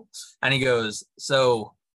cool. And he goes,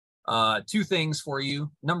 so two things for you.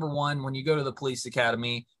 Number one, when you go to the police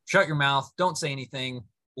academy, shut your mouth, don't say anything,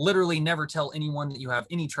 literally never tell anyone that you have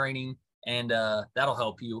any training, and that'll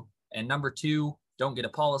help you. And number two, don't get a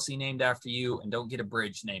policy named after you, and don't get a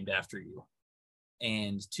bridge named after you.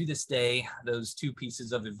 And to this day, those two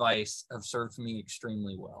pieces of advice have served me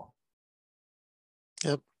extremely well.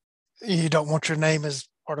 Yep. You don't want your name as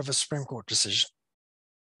part of a Supreme Court decision.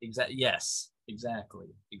 Exactly. Yes, exactly.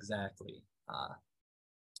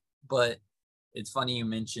 But it's funny you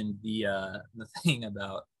mentioned the thing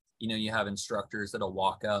about, you have instructors that'll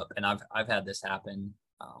walk up, and I've had this happen.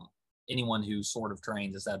 Anyone who sort of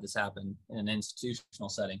trains has had this happen in an institutional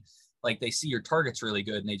setting. Like, they see your target's really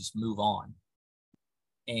good and they just move on.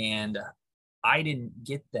 And I didn't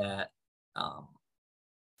get that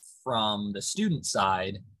from the student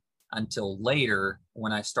side until later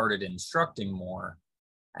when I started instructing more.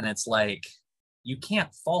 And it's like, you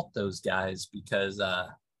can't fault those guys because,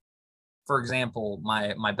 for example,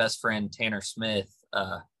 my best friend, Tanner Smith,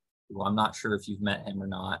 who I'm not sure if you've met him or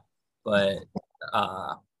not, but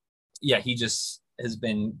yeah, he just has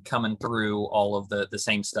been coming through all of the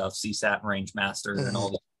same stuff, CSAT and Rangemaster and all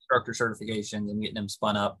the instructor certifications and getting him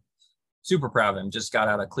spun up. Super proud of him. Just got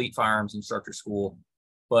out of Cleat Firearms Instructor School,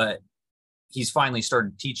 but he's finally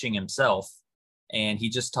started teaching himself. And he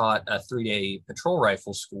just taught a 3-day patrol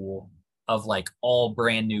rifle school of like all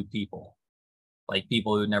brand new people, like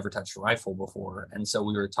people who never touched a rifle before. And so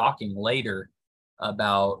we were talking later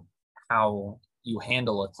about how you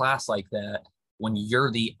handle a class like that when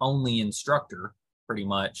you're the only instructor pretty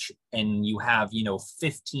much, and you have,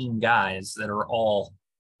 15 guys that are all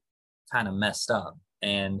kind of messed up.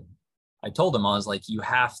 And I told him, I was like, you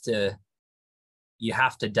have to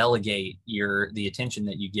delegate the attention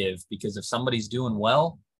that you give, because if somebody's doing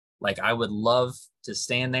well, like, I would love to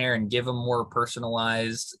stand there and give them more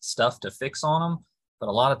personalized stuff to fix on them. But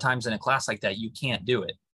a lot of times in a class like that, you can't do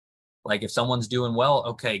it. Like, if someone's doing well,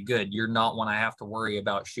 okay, good. You're not one I have to worry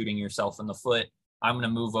about shooting yourself in the foot. I'm going to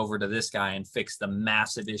move over to this guy and fix the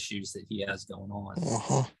massive issues that he has going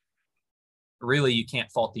on. Really, you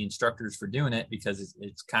can't fault the instructors for doing it, because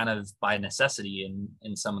it's kind of by necessity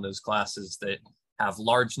in some of those classes that have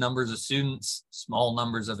large numbers of students, small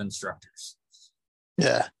numbers of instructors.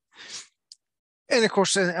 Yeah. And of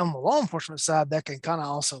course, on the law enforcement side, that can kind of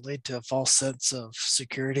also lead to a false sense of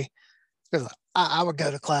security. Because I would go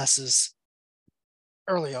to classes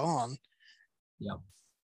early on. Yep.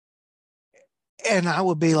 And I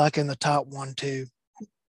would be like in the top 1, 2,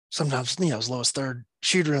 sometimes, as low as third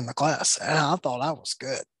shooter in the class. And I thought I was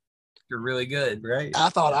good. You're really good, right? I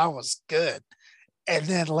thought I was good. And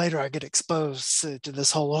then later I get exposed to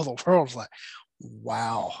this whole other world. Like,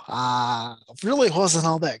 Wow. I really wasn't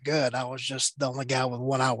all that good. I was just the only guy with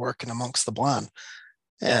one eye working amongst the blind.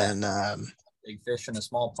 Yeah, And big fish in a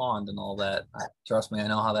small pond and all that. Trust me, I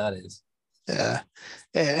know how that is. yeah,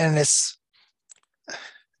 and it's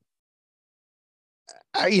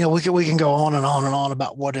we can go on and on and on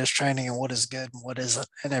about what is training and what is good and what isn't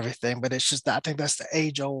and everything, but it's just I think that's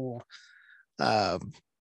the um,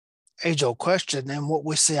 age old question. And what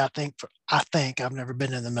we see, I think I've never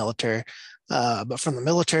been in the military, but from the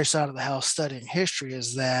military side of the house studying history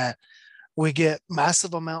is that we get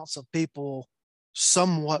massive amounts of people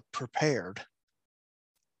somewhat prepared.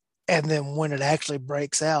 And then when it actually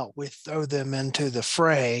breaks out, we throw them into the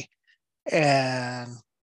fray and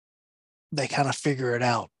they kind of figure it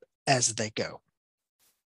out as they go.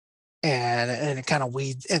 And it kind of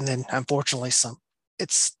weeds. And then unfortunately,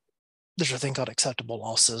 it's, there's a thing called acceptable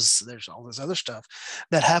losses. There's all this other stuff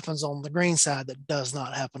that happens on the green side that does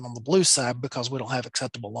not happen on the blue side because we don't have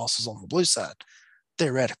acceptable losses on the blue side,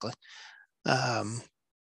 theoretically. Um,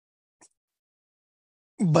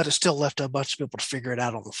 but it still left a bunch of people to figure it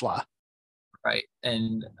out on the fly. Right.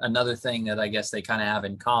 And another thing that I guess they kind of have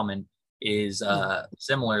in common is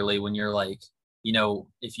similarly when you're like,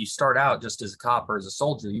 if you start out just as a cop or as a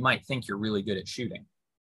soldier, you might think you're really good at shooting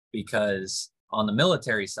because on the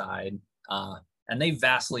military side, and they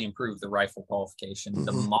vastly improved the rifle qualification.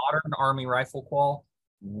 The Mm-hmm. modern Army rifle qual,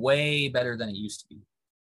 way better than it used to be.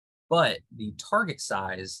 But the target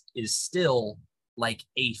size is still like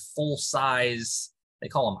a full size, they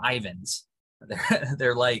call them Ivans.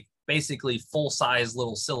 They're like basically full size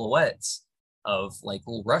little silhouettes of like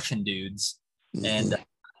little Russian dudes. And Mm-hmm.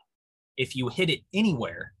 if you hit it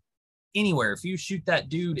anywhere, if you shoot that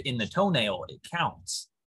dude in the toenail, it counts.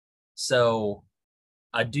 So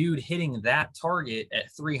a dude hitting that target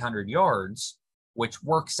at 300 yards, which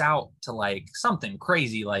works out to like something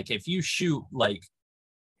crazy. Like if you shoot like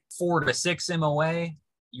 4 to 6 MOA,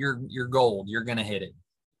 you're gold. You're gonna hit it.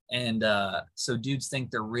 And so dudes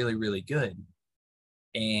think they're really, really good.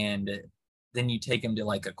 And then you take them to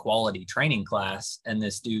like a quality training class, and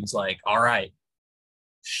this dude's like, all right,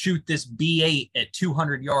 shoot this B8 at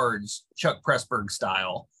 200 yards, Chuck Pressburg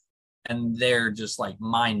style. And they're just like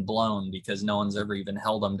mind blown because no one's ever even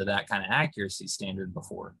held them to that kind of accuracy standard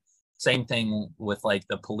before. Same thing with like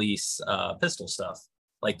the police pistol stuff.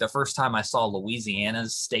 Like the first time I saw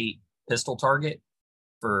Louisiana's state pistol target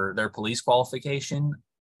for their police qualification,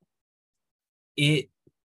 it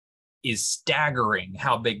is staggering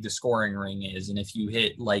how big the scoring ring is. And if you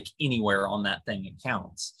hit like anywhere on that thing, it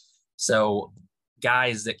counts. So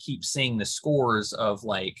guys that keep seeing the scores of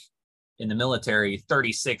like in the military,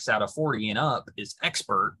 36 out of 40 and up is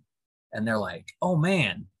expert. And they're like, oh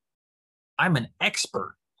man, I'm an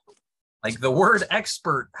expert. Like the word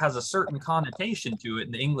expert has a certain connotation to it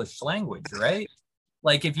in the English language, right?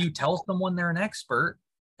 Like if you tell someone they're an expert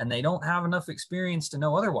and they don't have enough experience to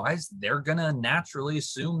know otherwise, they're going to naturally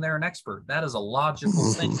assume they're an expert. That is a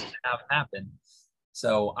logical thing to have happen.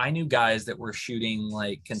 So I knew guys that were shooting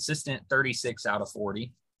like consistent 36 out of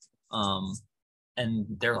 40. And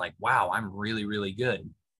they're like, wow, I'm really, really good.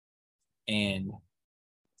 And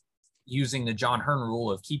using the John Hearn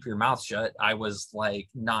rule of keep your mouth shut, I was like,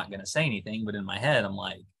 not going to say anything. But in my head, I'm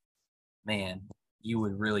like, man, you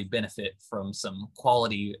would really benefit from some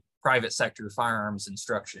quality private sector firearms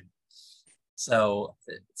instruction. So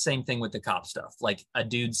same thing with the cop stuff. Like a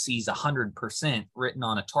dude sees 100% written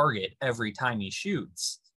on a target every time he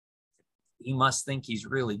shoots. He must think he's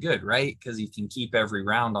really good, right? Because he can keep every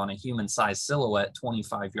round on a human-sized silhouette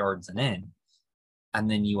 25 yards and in. And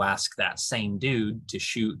then you ask that same dude to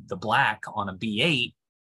shoot the black on a B8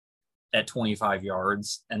 at 25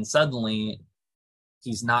 yards, and suddenly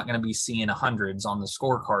he's not going to be seeing hundreds on the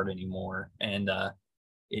scorecard anymore, and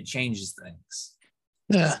it changes things.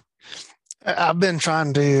 Yeah. I've been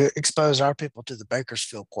trying to expose our people to the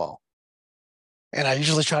Bakersfield qual. And I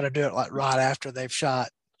usually try to do it like right after they've shot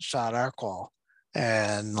our qual.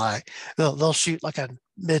 And like they'll shoot like a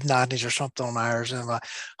mid 90s or something on ours. And I'm like,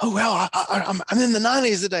 oh well, I'm in the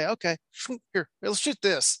 90s today. Okay, here, let's shoot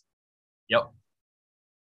this. Yep.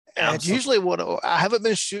 And Absolutely. usually what I haven't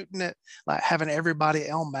been shooting it like having everybody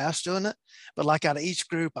en masse doing it, but like out of each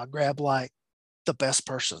group, I grab like the best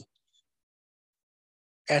person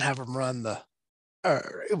and have them run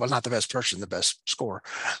well, not the best person, the best score.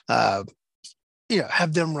 Uh,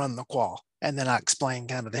 have them run the qual. And then I explain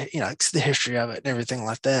kind of the history of it and everything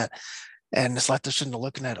like that. And it's like they're sitting there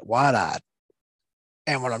looking at it wide eyed.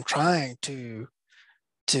 And what I'm trying to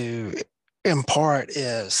impart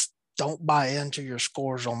is don't buy into your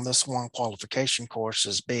scores on this one qualification course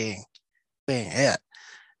as being it.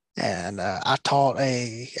 And I taught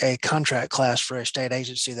a contract class for a state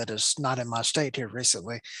agency that is not in my state here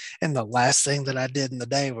recently. And the last thing that I did in the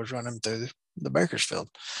day was run them through the Bakersfield.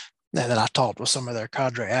 And then I talked with some of their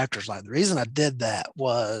cadre actors. Like, the reason I did that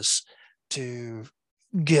was to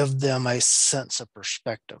give them a sense of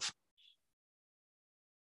perspective.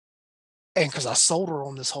 And because I sold her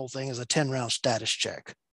on this whole thing as a 10-round status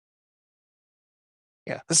check.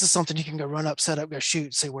 Yeah, this is something you can go run up, set up, go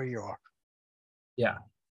shoot, see where you are. Yeah.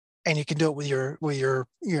 And you can do it with your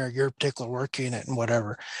particular work unit and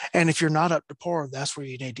whatever. And if you're not up to par, that's where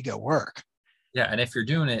you need to go work. Yeah, and if you're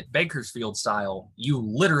doing it Bakersfield style, you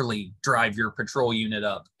literally drive your patrol unit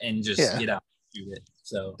up and just Yeah, get out and shoot it.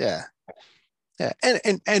 So yeah, yeah.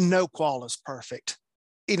 And no qual is perfect.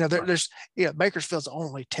 right. There's Bakersfield's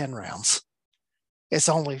only 10 rounds. It's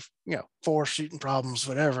only 4 shooting problems,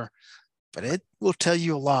 whatever. But it will tell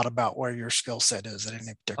you a lot about where your skill set is at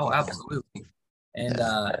any Oh, particular moment. absolutely. And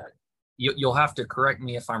Yeah. you'll have to correct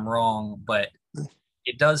me if I'm wrong, but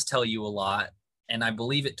it does tell you a lot. And I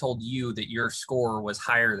believe it told you that your score was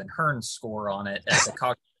higher than Hearn's score on it at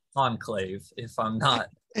the Conclave, if I'm not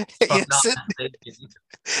yes, it mistaken.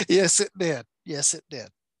 yes it did. Yes, it did.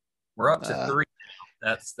 We're up to Uh, 3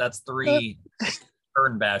 now. That's 3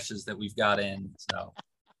 Hearn bashes that we've got in. So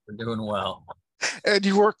we're doing well. and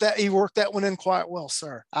you worked that one in quite well,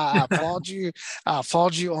 sir. I applaud you. I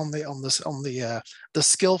applaud you on the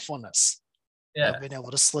skillfulness Yeah, of being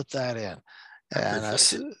able to slip that in. I And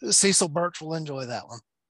appreciate it. Cecil Birch will enjoy that one.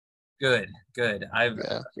 Good.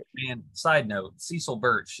 Yeah, Man, side note, Cecil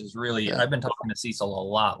Birch is really, yeah, I've been talking to Cecil a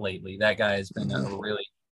lot lately. That guy has been a mhm,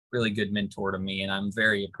 really good mentor to me, and I'm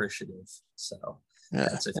very appreciative. So,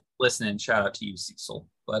 yeah, so if you're listening, shout out to you, Cecil.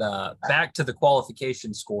 But back to the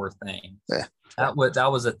qualification score thing. yeah. That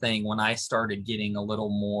was a thing when I started getting a little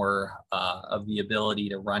more of the ability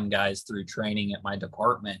to run guys through training at my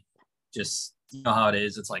department. Just you know how it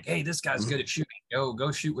is. It's like, hey, this guy's Mhm, good at shooting.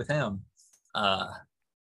 Go shoot with him. Uh,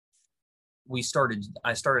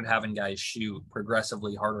 I started having guys shoot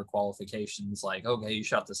progressively harder qualifications. Like, okay, you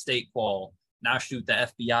shot the state qual, now shoot the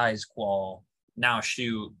FBI's qual, now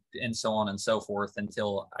shoot, and so on and so forth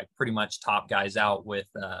until I pretty much top guys out with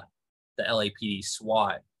the LAPD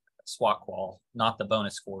SWAT qual, not the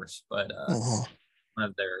bonus course, but mhm. one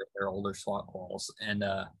of their older SWAT quals, and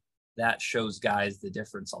that shows guys the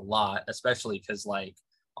difference a lot, especially because like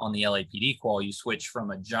on the LAPD qual, you switch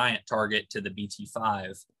from a giant target to the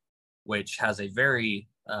BT5, which has a very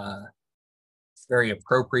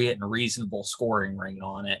appropriate and reasonable scoring ring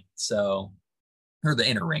on it. So, or the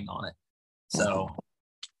inner ring on it. So, Mhm.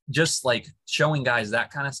 just like showing guys that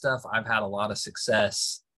kind of stuff, I've had a lot of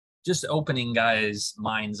success just opening guys'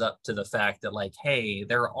 minds up to the fact that, like, hey,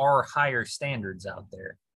 there are higher standards out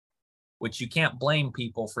there, which you can't blame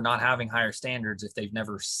people for not having higher standards if they've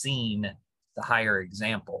never seen the higher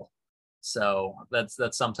example. So that's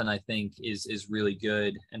something I think is really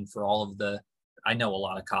good. And for all of the, I know a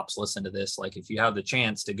lot of cops listen to this. Like if you have the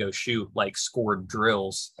chance to go shoot like scored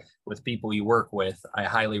drills with people you work with, I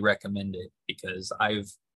highly recommend it because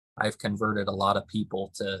I've converted a lot of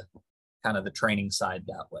people to kind of the training side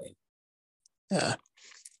that way. Yeah.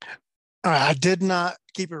 All right. I did not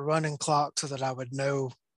keep a running clock so that I would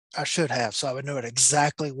know. I should have, so I would know at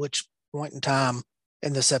exactly which point in time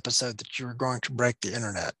in this episode that you were going to break the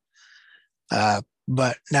internet.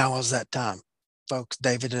 But now is that time, folks.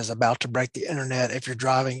 David is about to break the internet. If you're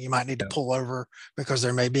driving, you might need to So, pull over because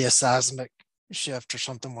there may be a seismic shift or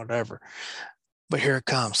something, whatever. But here it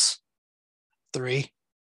comes. 3,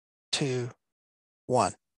 2,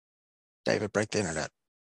 1. David, break the internet.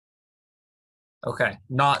 okay,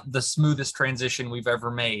 not the smoothest transition we've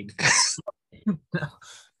ever made.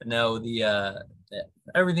 No, the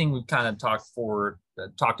everything we've kind of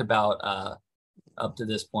talked about up to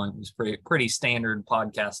this point was pretty standard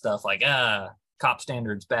podcast stuff like cop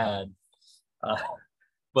standards bad, uh,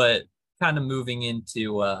 but kind of moving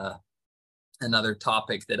into another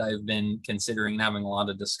topic that I've been considering and having a lot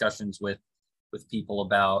of discussions with people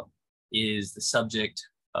about is the subject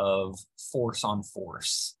of force on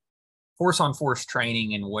force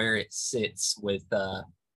training and where it sits with the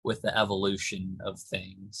evolution of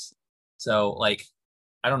things. So like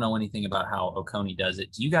I don't know anything about how Oconee does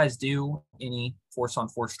it. Do you guys do any force on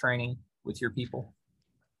force training with your people?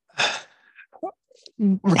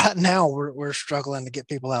 Right now, we're struggling to get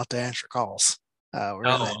people out to answer calls. We're in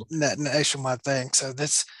that, Oh, that nationwide thing. So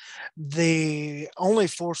that's the only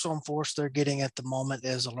force on force they're getting at the moment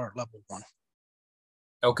is alert level 1.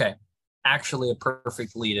 okay. Actually, a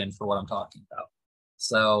perfect lead in for what I'm talking about.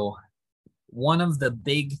 So, one of the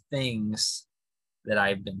big things that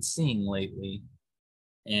I've been seeing lately,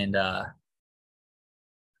 and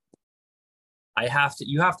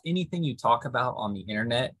you have anything you talk about on the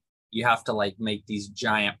internet, you have to like make these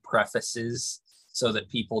giant prefaces so that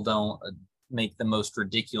people don't make the most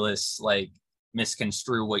ridiculous, like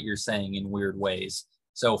misconstrue what you're saying in weird ways.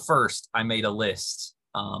 So first, I made a list.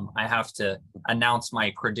 I have to announce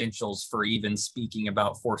my credentials for even speaking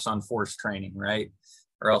about force on force training, right?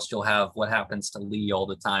 Or else you'll have what happens to Lee all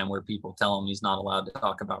the time, where people tell him he's not allowed to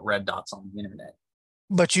talk about red dots on the internet.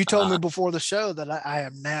 But you told Uh, me before the show that I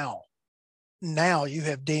am now. Now you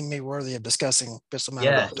have deemed me worthy of discussing pistol mounted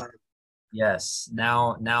yeah, rifle. yes.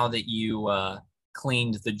 Now that you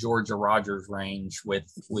cleaned the Georgia Rogers range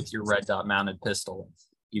with your red dot mounted pistol,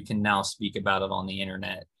 you can now speak about it on the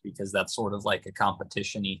internet because that's sort of like a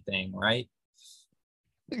competition-y thing, right?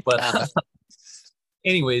 But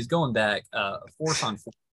anyways, going back, force on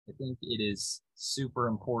force, I think it is super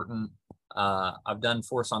important. I've done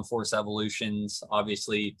force on force evolutions,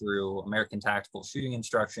 obviously through American Tactical Shooting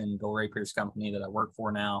Instruction, Bill Rapier's company that I work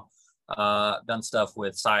for now. Done stuff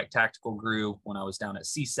with SIAC Tactical Group when I was down at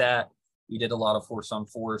CSAT. We did a lot of force on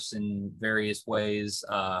force in various ways.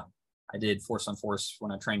 I did force on force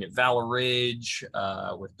when I trained at Valor Ridge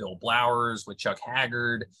with Bill Blowers, with Chuck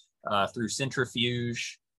Haggard, through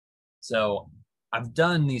Centrifuge. So I've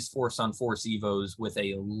done these force on force evos with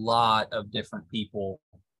a lot of different people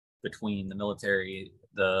between the military,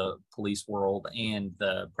 the police world, and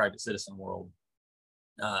the private citizen world,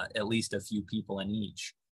 at least a few people in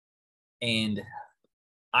each. And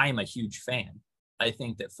I'm a huge fan. I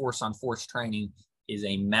think that force on force training is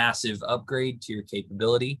a massive upgrade to your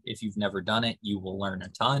capability. If you've never done it, you will learn a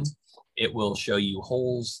ton. It will show you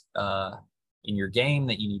holes in your game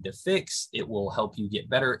that you need to fix. It will help you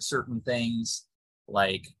get better at certain things.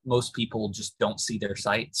 Like most people just don't see their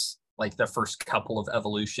sights, like the first couple of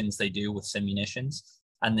evolutions they do with simunitions.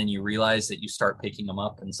 And then you realize that you start picking them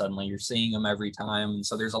up and suddenly you're seeing them every time. And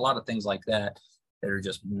so there's a lot of things like that that are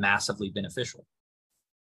just massively beneficial.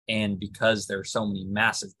 And because there are so many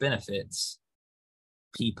massive benefits,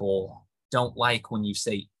 people don't like when you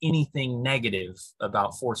say anything negative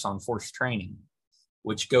about force on force training,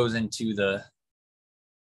 which goes into the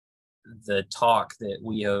talk that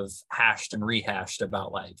we have hashed and rehashed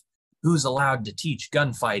about, like, who's allowed to teach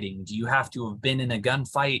gunfighting? Do you have to have been in a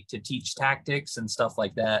gunfight to teach tactics and stuff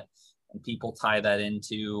like that? And people tie that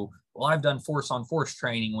into, well, I've done force on force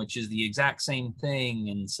training, which is the exact same thing.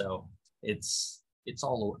 And so it's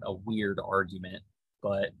all a weird argument.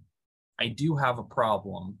 But I do have a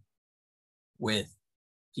problem with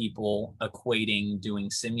people equating doing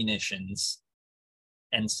simunitions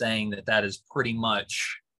and saying that that is pretty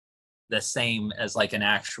much the same as like an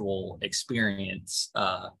actual experience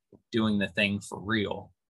doing the thing for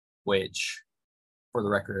real, which, for the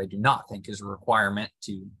record, I do not think is a requirement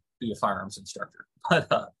to be a firearms instructor.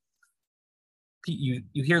 But you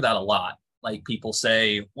hear that a lot. Like people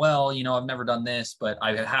say, well, you know, I've never done this, but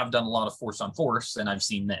I have done a lot of force on force and I've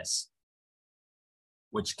seen this,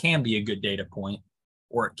 which can be a good data point,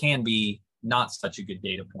 or it can be not such a good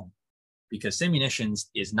data point, because simunitions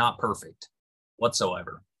is not perfect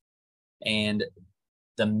whatsoever. And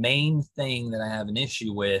the main thing that I have an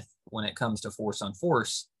issue with when it comes to force on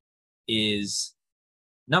force is,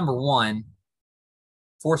 number one,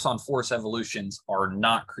 force on force evolutions are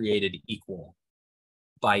not created equal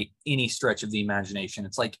by any stretch of the imagination.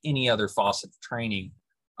 It's like any other facet of training.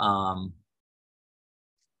 The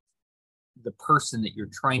person that you're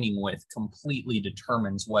training with completely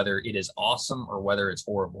determines whether it is awesome or whether it's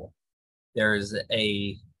horrible. There's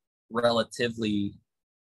a relatively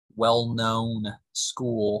well-known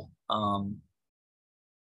school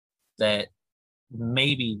that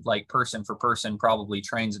maybe, like, person for person, probably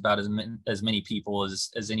trains about as many people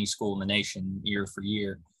as any school in the nation year for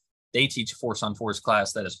year. They teach a force on force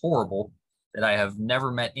class that is horrible, that I have never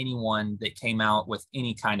met anyone that came out with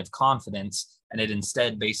any kind of confidence, and it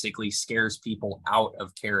instead basically scares people out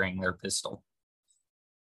of carrying their pistol.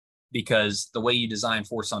 Because the way you design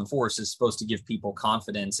force on force is supposed to give people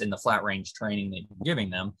confidence in the flat range training that you're giving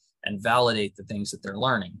them and validate the things that they're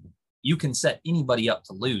learning. You can set anybody up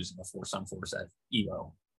to lose in a force on force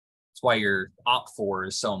Evo. That's why your OPFOR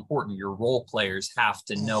is so important. Your role players have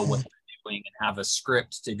to know what they're doing and have a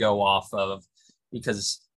script to go off of,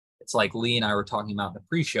 because it's like Lee and I were talking about in the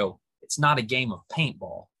pre-show. It's not a game of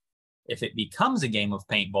paintball. If it becomes a game of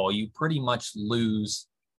paintball, you pretty much lose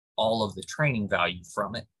all of the training value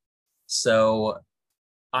from it. So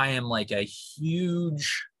I am like a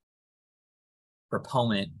huge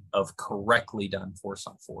proponent of correctly done force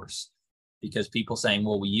on force, because people saying,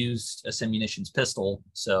 well, we used a simunitions pistol,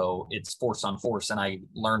 so it's force on force, and I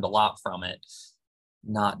learned a lot from it.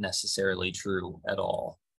 Not necessarily true at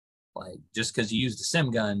all. Like, just because you used a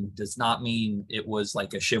sim gun does not mean it was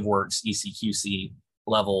like a ShivWorks ECQC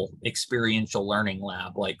level experiential learning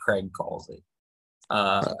lab, like Craig calls it.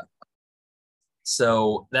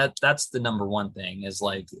 So that's the number one thing, is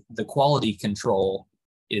like the quality control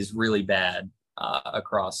is really bad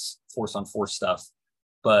across force on force stuff.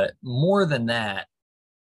 But more than that,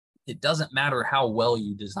 it doesn't matter how well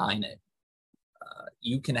you design it.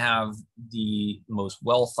 You can have the most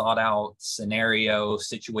well thought out scenario,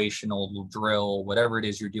 situational drill, whatever it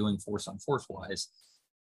is you're doing force on force wise.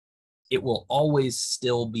 It will always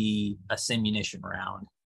still be a simunition round.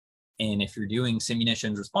 And if you're doing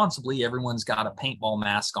simunitions responsibly, everyone's got a paintball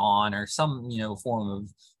mask on or some, form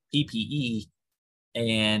of PPE.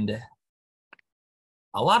 And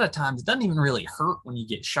a lot of times it doesn't even really hurt when you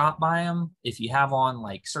get shot by them if you have on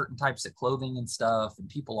like certain types of clothing and stuff. And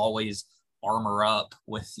people always armor up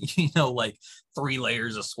with, like 3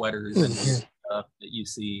 layers of sweaters and stuff that you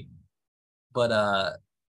see. But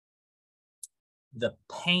the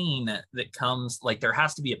pain that comes, like, there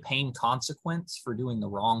has to be a pain consequence for doing the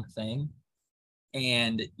wrong thing.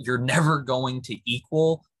 And you're never going to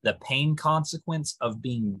equal the pain consequence of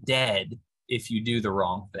being dead if you do the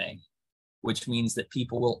wrong thing, which means that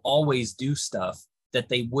people will always do stuff that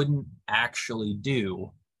they wouldn't actually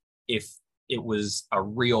do if it was a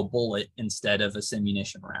real bullet instead of a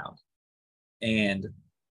simunition round. And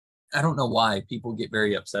I don't know why people get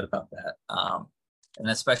very upset about that. And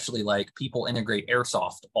especially like people integrate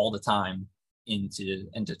airsoft all the time into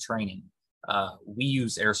training. We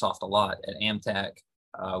use airsoft a lot at Amtech.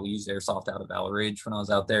 We used airsoft out of Valley Ridge when I was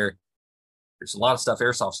out there. There's a lot of stuff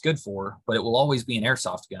airsoft's good for, but it will always be an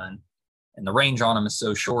airsoft gun. And the range on them is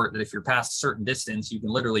so short that if you're past a certain distance, you can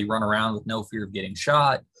literally run around with no fear of getting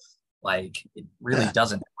shot. Like, it really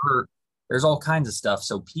doesn't hurt. There's all kinds of stuff.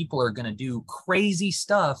 So people are going to do crazy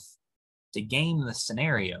stuff to game the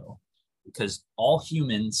scenario, because all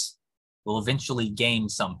humans will eventually game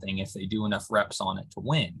something if they do enough reps on it to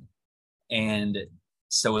win. And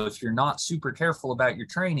so if you're not super careful about your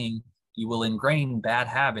training, you will ingrain bad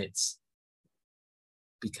habits,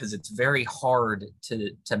 because it's very hard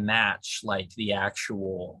to match like the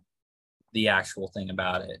actual thing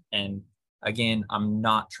about it. And again, I'm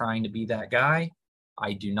not trying to be that guy.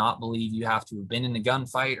 I do not believe you have to have been in a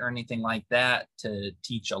gunfight or anything like that to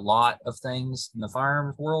teach a lot of things in the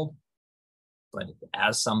firearms world. But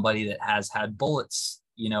as somebody that has had bullets,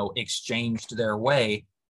 exchanged their way,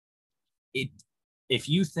 if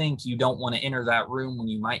you think you don't want to enter that room when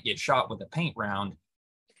you might get shot with a paint round,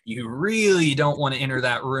 you really don't want to enter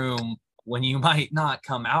that room when you might not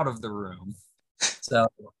come out of the room. So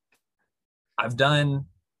I've done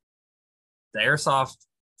the airsoft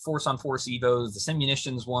force on force evos, the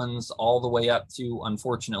simunitions ones, all the way up to,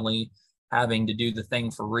 unfortunately, having to do the thing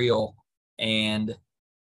for real. And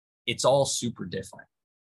it's all super different.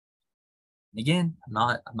 Again,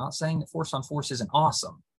 I'm not saying that force on force isn't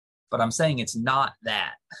awesome, but I'm saying it's not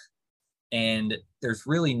that. And there's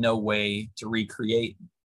really no way to recreate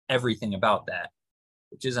everything about that,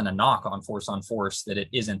 which isn't a knock on force that it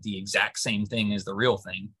isn't the exact same thing as the real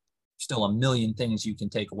thing. There's still a million things you can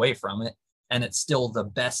take away from it. And it's still the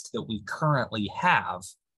best that we currently have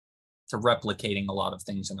to replicating a lot of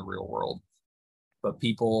things in the real world. But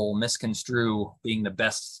people misconstrue being the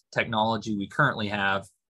best technology we currently have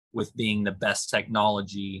with being the best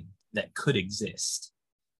technology that could exist,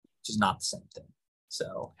 which is not the same thing.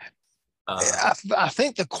 So I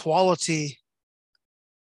think the quality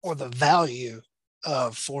or the value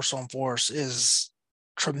of force on force is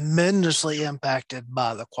tremendously impacted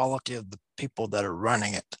by the quality of the people that are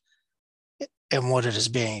running it and what it is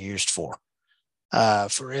being used for.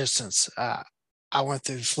 For instance, I went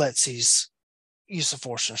through FLETC's use of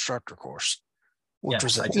force instructor course, which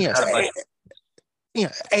was a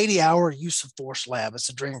 80-hour use of force lab. It's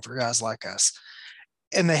a dream for guys like us.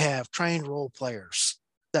 And they have trained role players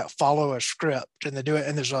that follow a script, and they do it.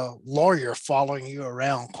 And there's a lawyer following you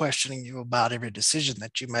around, questioning you about every decision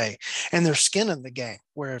that you make. And there's skin in the game,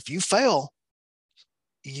 where if you fail,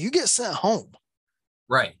 you get sent home.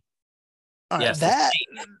 Right. Yes,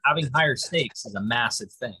 having higher stakes is a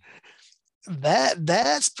massive thing.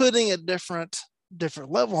 That's putting a different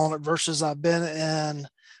level on it, versus I've been in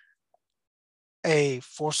a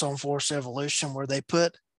force on force evolution where they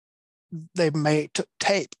took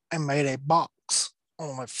tape and made a box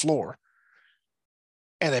on the floor,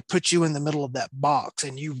 and they put you in the middle of that box,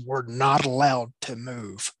 and you were not allowed to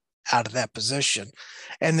move out of that position.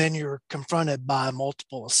 And then you're confronted by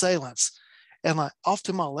multiple assailants, and like off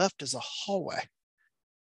to my left is a hallway.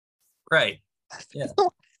 Right. Yeah.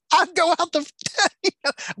 I'd go out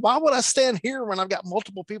why would I stand here when I've got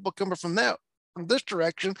multiple people coming from that from this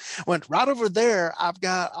direction, went right over there. I've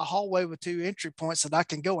got a hallway with 2 entry points that I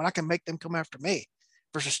can go and I can make them come after me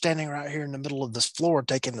versus standing right here in the middle of this floor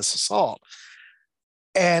taking this assault.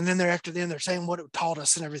 And then after then they're saying what it taught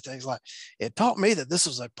us and everything. It's like, it taught me that this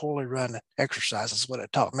was a poorly run exercise, is what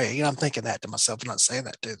it taught me. I'm thinking that to myself. I'm not saying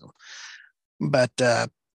that to them. But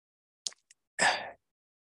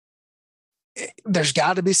there's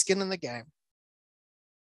got to be skin in the game.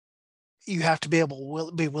 You have to be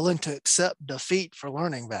be willing to accept defeat for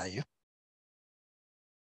learning value.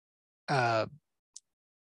 But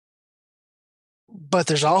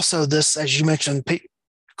there's also this, as you mentioned,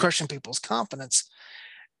 crushing people's confidence.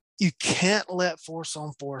 You can't let force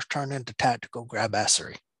on force turn into tactical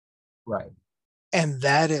grabassery. Right. And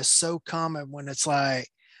that is so common when it's like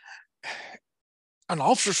an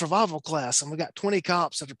officer survival class and we got 20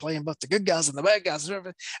 cops that are playing both the good guys and the bad guys and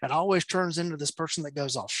everything. It always turns into this person that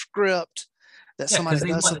goes off script, that somebody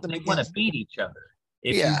does something they want to beat each other.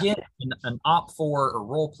 If you get an op 4 or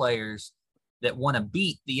role players that want to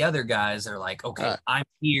beat the other guys, they're like, okay, I'm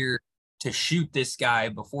here to shoot this guy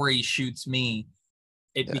before he shoots me.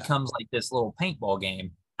 It becomes like this little paintball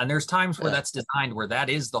game. And there's times where that's designed where that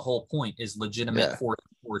is the whole point, is legitimate force.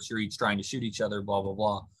 You're each trying to shoot each other, blah, blah,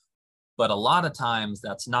 blah. But a lot of times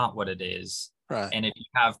that's not what it is. Right. And if you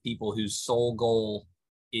have people whose sole goal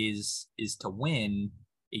is to win,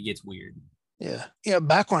 it gets weird. Yeah.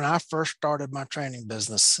 Back when I first started my training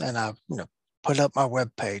business and I put up my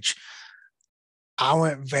webpage, I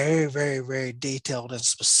went very, very, very detailed and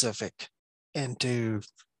specific into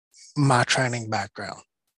my training background.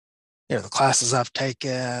 The classes I've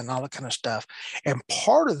taken, all that kind of stuff. And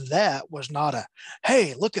part of that was not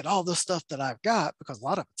hey, look at all this stuff that I've got, because a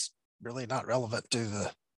lot of it's really not relevant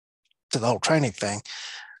to the whole training thing,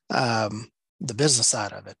 the business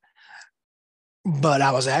side of it. But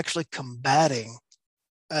I was actually combating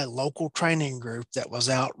a local training group that was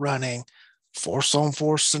out running force on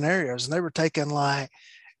force scenarios. And they were taking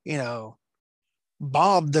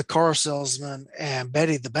Bob, the car salesman, and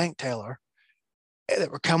Betty, the bank teller,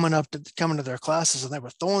 that were coming to their classes, and they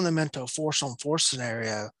were throwing them into a force on force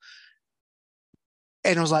scenario.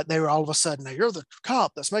 And it was like, they were all of a sudden, now you're the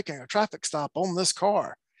cop that's making a traffic stop on this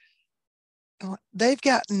car. They've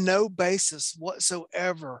got no basis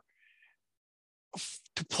whatsoever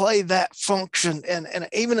to play that function, and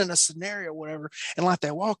even in a scenario, whatever. And like,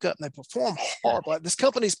 they walk up and they perform horrible. Like, this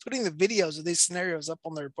company's putting the videos of these scenarios up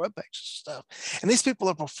on their webpage and stuff, and these people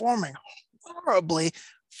are performing horribly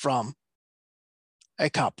from a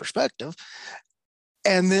cop perspective.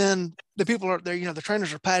 And then the people are there, the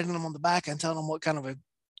trainers are patting them on the back and telling them what kind of a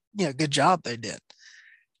good job they did.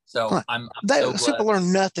 So I'm so glad people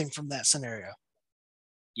learn nothing from that scenario.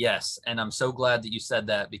 Yes, and I'm so glad that you said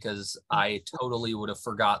that, because I totally would have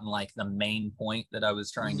forgotten like the main point that I was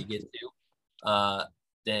trying to get to,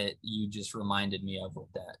 that you just reminded me of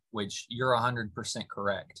with that, which you're 100%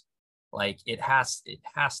 correct. Like, it has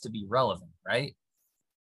to be relevant, right?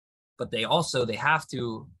 But they have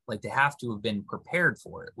to have been prepared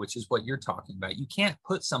for it, which is what you're talking about. You can't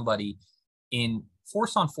put somebody in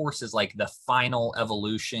force on force is like the final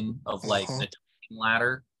evolution of like the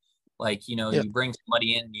ladder. Like, you bring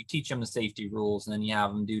somebody in and you teach them the safety rules, and then you have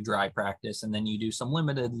them do dry practice, and then you do some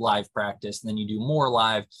limited live practice, and then you do more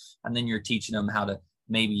live, and then you're teaching them how to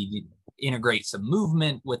maybe integrate some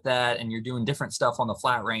movement with that, and you're doing different stuff on the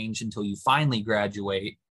flat range until you finally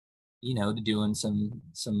graduate, to doing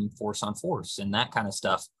some force on force and that kind of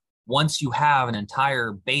stuff once you have an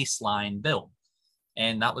entire baseline built.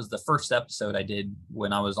 And that was the first episode I did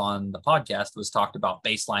when I was on the podcast, was talked about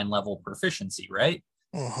baseline level proficiency, right?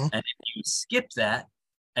 And if you skip that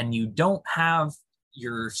and you don't have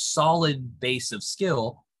your solid base of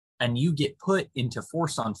skill and you get put into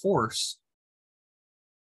force on force,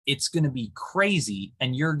 it's going to be crazy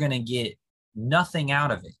and you're going to get nothing out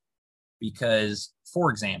of it. Because,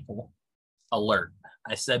 for example, alert.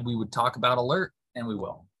 I said we would talk about alert, and we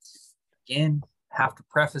will. Again, have to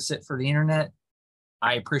preface it for the internet.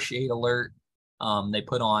 I appreciate alert. They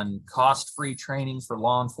put on cost-free training for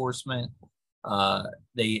law enforcement.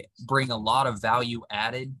 They bring a lot of value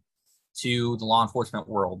added to the law enforcement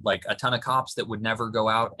world. Like, a ton of cops that would never go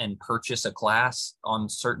out and purchase a class on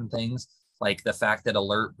certain things. Like, the fact that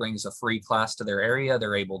alert brings a free class to their area,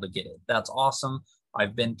 they're able to get it. That's awesome.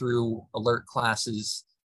 I've been through alert classes.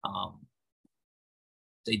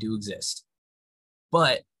 They do exist.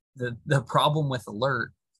 But the problem with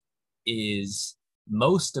alert is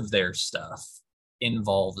most of their stuff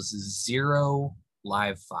involves zero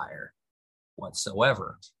live fire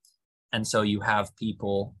whatsoever. And so you have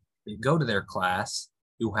people that go to their class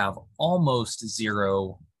who have almost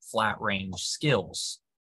zero flat range skills.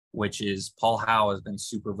 which is Paul Howe has been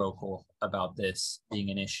super vocal about this being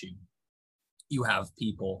an issue. You have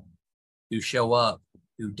people who show up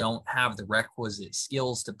who don't have the requisite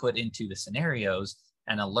skills to put into the scenarios,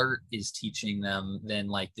 and Alert is teaching them then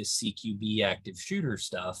like this CQB active shooter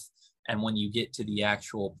stuff. And when you get to the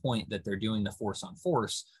actual point that they're doing the force on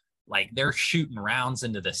force, like they're shooting rounds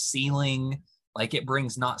into the ceiling. Like it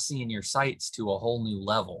brings not seeing your sights to a whole new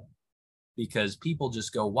level, because people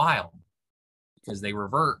just go wild because they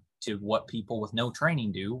revert to what people with no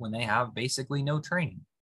training do when they have basically no training.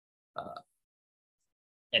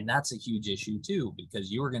 And that's a huge issue too, because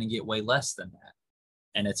you are going to get way less than that.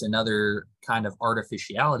 And it's another kind of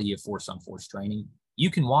artificiality of force on force training. You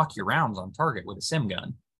can walk your rounds on target with a sim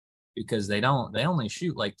gun because they only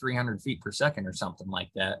shoot like 300 feet per second or something like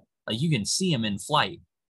that. Like you can see them in flight.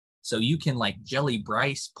 So you can like Jelly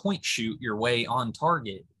Bryce point shoot your way on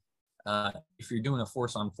target if you're doing a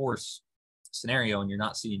force on force scenario and you're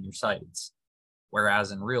not seeing your sights.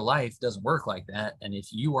 Whereas in real life, it doesn't work like that. And if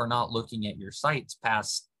you are not looking at your sights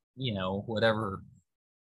past, whatever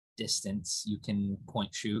distance you can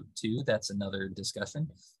point shoot to, that's another discussion.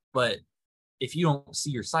 But if you don't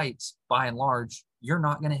see your sights, by and large, you're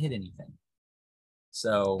not going to hit anything.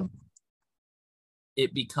 So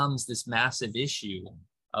it becomes this massive issue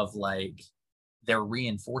of like they're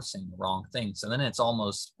reinforcing the wrong thing. So then it's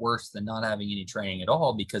almost worse than not having any training at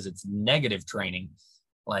all, because it's negative training.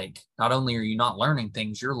 Like not only are you not learning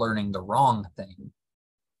things, you're learning the wrong thing.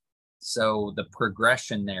 So the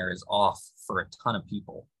progression there is off for a ton of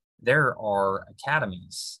people. There are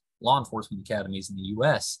academies, law enforcement academies in the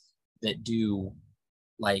US that do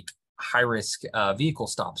like high risk vehicle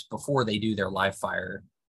stops before they do their live fire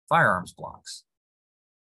firearms blocks.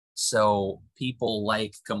 So people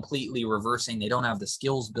like completely reversing, they don't have the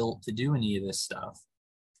skills built to do any of this stuff.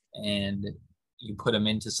 And you put them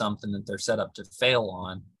into something that they're set up to fail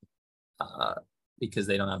on because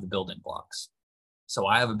they don't have the building blocks. So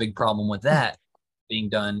I have a big problem with that being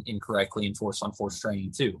done incorrectly in force on force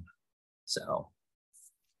training too. So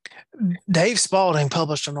Dave Spalding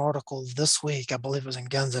published an article this week, I believe it was in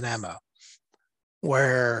Guns and Ammo,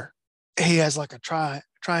 where he has like a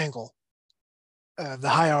triangle, the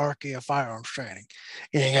hierarchy of firearms training.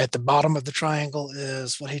 And at the bottom of the triangle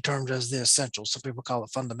is what he termed as the essentials. Some people call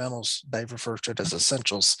it fundamentals. Dave refers to it as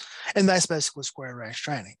essentials. And that's basically square range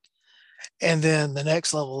training. And then the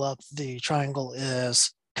next level up the triangle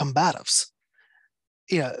is combatives.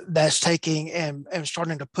 That's taking and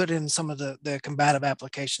starting to put in some of the combative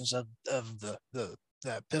applications of the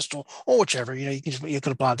pistol or whichever. You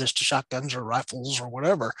could apply this to shotguns or rifles or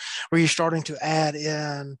whatever, where you're starting to add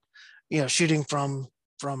in, shooting from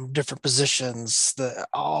different positions,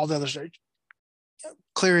 all the other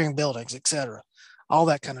clearing buildings, etc., all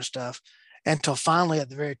that kind of stuff, until finally at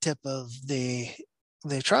the very tip of the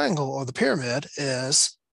triangle or the pyramid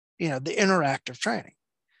is, the interactive training.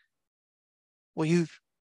 Well,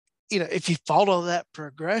 if you follow that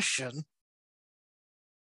progression,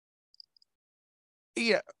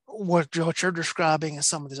 what you're describing in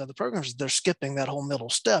some of these other programs, they're skipping that whole middle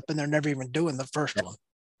step and they're never even doing the first one.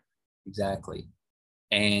 Exactly.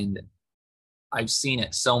 And I've seen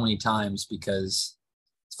it so many times, because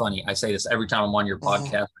it's funny. I say this every time I'm on your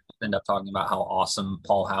podcast. I end up talking about how awesome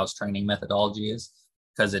Paul Howe's training methodology is,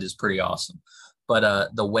 because it is pretty awesome.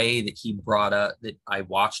 But the way that he brought up, that I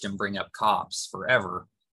watched him bring up cops forever,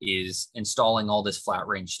 is installing all this flat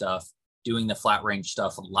range stuff, doing the flat range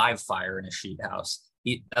stuff live fire in a shoot house.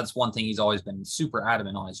 That's one thing he's always been super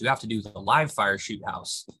adamant on, is you have to do the live fire shoot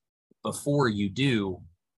house before you do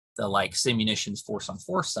the like simunitions force on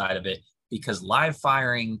force side of it, because live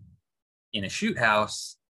firing in a shoot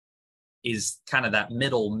house is kind of that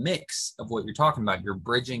middle mix of what you're talking about. You're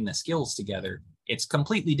bridging the skills together. It's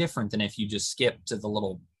completely different than if you just skip to the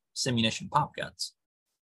little simunition pop guns.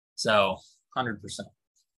 So 100%.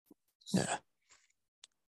 Yeah.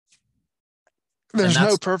 There's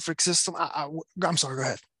no perfect system. I'm sorry, go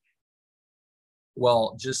ahead.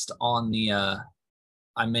 Well, just on the,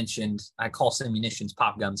 I mentioned, I call simunitions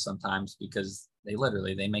pop guns sometimes, because they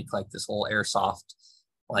make like this little airsoft,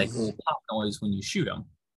 like little pop noise when you shoot them,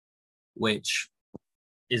 which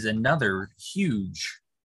is another huge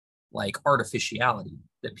like artificiality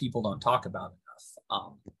that people don't talk about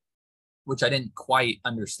enough, which I didn't quite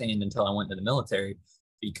understand until I went to the military,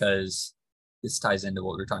 because this ties into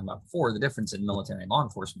what we were talking about before, the difference in military and law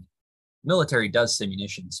enforcement. Military does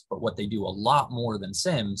simunitions, but what they do a lot more than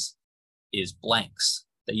sims is blanks.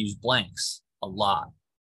 They use blanks a lot.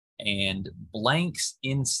 And blanks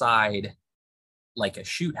inside like a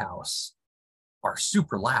shoot house are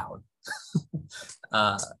super loud.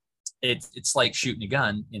 It's like shooting a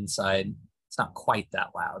gun inside. It's not quite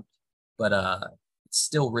that loud, but it's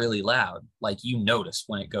still really loud. Like, you notice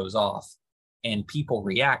when it goes off, and people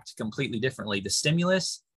react completely differently. The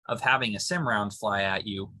stimulus of having a sim round fly at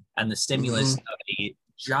you and the stimulus of a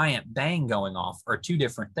giant bang going off are two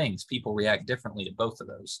different things. People react differently to both of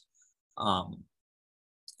those.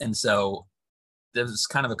 And so this is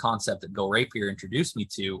kind of a concept that Bill Rapier introduced me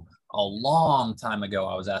to a long time ago.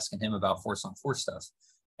 I was asking him about force on force stuff,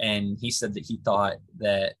 and he said that he thought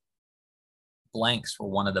that blanks were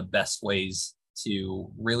one of the best ways to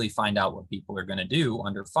really find out what people are going to do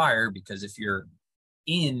under fire, because if you're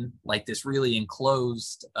in like this really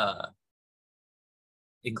enclosed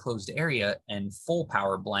area and full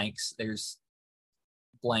power blanks, there's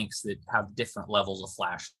blanks that have different levels of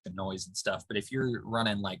flash and noise and stuff. But if you're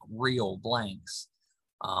running like real blanks,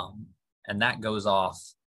 and that goes off,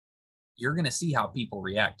 you're going to see how people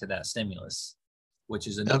react to that stimulus, which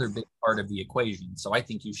is another big part of the equation. So I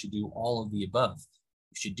think you should do all of the above.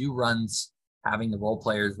 You should do runs having the role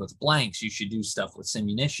players with blanks. You should do stuff with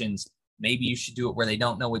simunitions. Maybe you should do it where they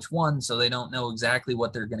don't know which one, so they don't know exactly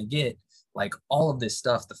what they're going to get. Like, all of this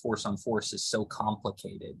stuff, the force on force is so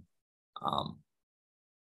complicated.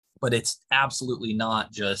 But it's absolutely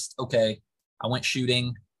not just, okay, I went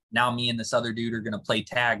shooting. Now me and this other dude are going to play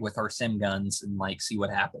tag with our sim guns and like see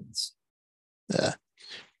what happens. Yeah.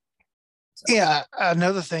 So. Yeah.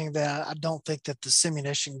 Another thing that I don't think that the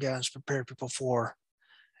simunition guns prepare people for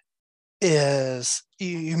is,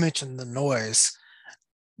 you mentioned the noise,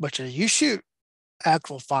 but you shoot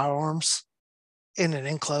actual firearms in an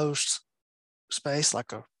enclosed space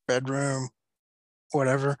like a bedroom,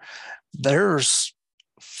 whatever, there's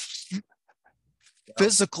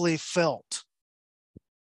physically felt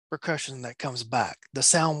percussion that comes back, the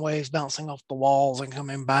sound waves bouncing off the walls and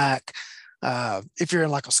coming back. If you're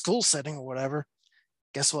in like a school setting or whatever,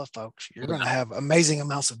 guess what, folks? You're going to have amazing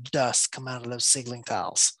amounts of dust come out of those ceiling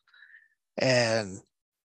tiles. And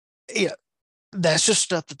yeah, that's just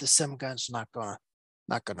stuff that the sim gun's not gonna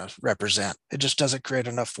represent. It just doesn't create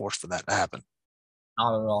enough force for that to happen.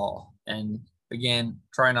 Not at all. And again,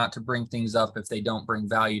 try not to bring things up if they don't bring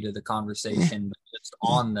value to the conversation, but just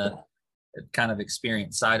on the kind of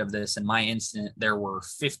experience side of this. In my incident, there were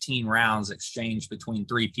 15 rounds exchanged between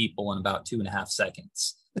 3 people in about 2.5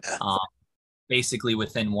 seconds, basically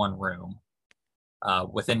within one room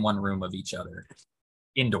of each other,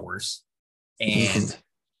 indoors. And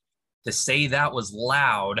to say that was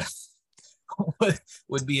loud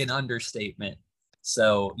would be an understatement.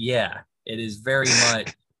 So yeah, it is very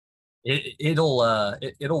much,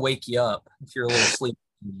 it'll wake you up if you're a little sleepy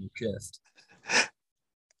in your shift.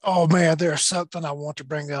 Oh man, there's something I want to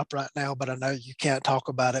bring up right now, but I know you can't talk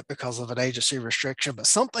about it because of an agency restriction. But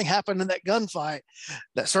something happened in that gunfight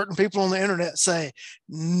that certain people on the internet say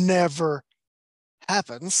never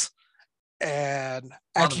happens. And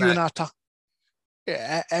after you and I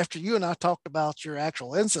talked about your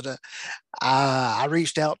actual incident, I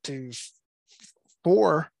reached out to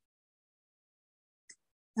 4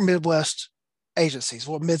 Midwest agencies,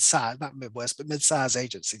 well, mid-size, not Midwest, but mid-size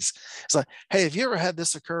agencies. It's like, hey, have you ever had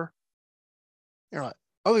this occur? You're like,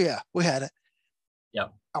 oh yeah, we had it. Yeah.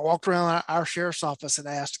 I walked around our sheriff's office and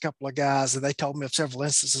asked a couple of guys, and they told me of several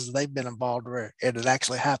instances they've been involved where it had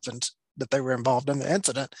actually happened, that they were involved in the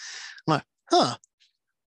incident. I'm like, huh.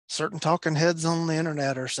 Certain talking heads on the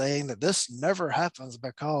internet are saying that this never happens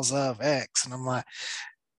because of X. And I'm like,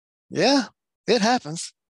 yeah, it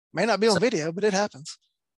happens. May not be on video, but it happens.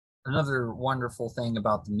 Another wonderful thing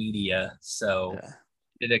about the media. So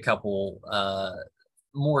did a couple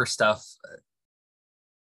more stuff.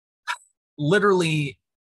 Literally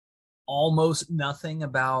almost nothing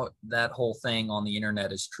about that whole thing on the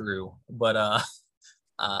internet is true. But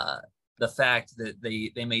the fact that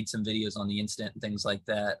they made some videos on the incident and things like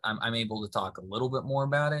that, I'm able to talk a little bit more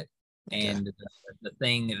about it. Okay. And the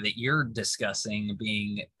thing that you're discussing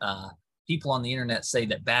being people on the internet say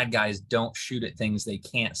that bad guys don't shoot at things they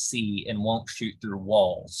can't see and won't shoot through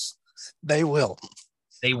walls. They will.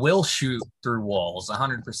 They will shoot through walls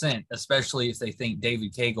 100%, especially if they think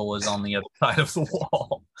David Cagle is on the other side of the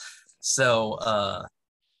wall. So,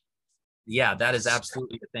 yeah, that is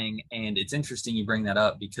absolutely a thing. And it's interesting you bring that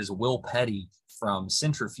up because Will Petty from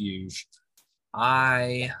Centrifuge,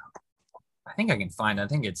 I think I can find it. I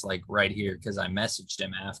think it's like right here because I messaged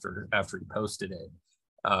him after he posted it.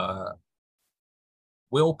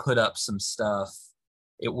 Will put up some stuff.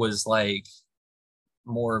 It was like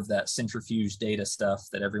more of that centrifuge data stuff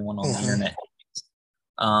that everyone on the internet hates.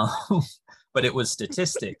 But it was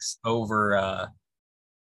statistics over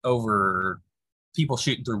people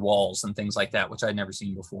shooting through walls and things like that, which I'd never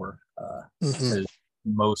seen before.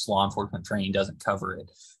 most law enforcement training doesn't cover it.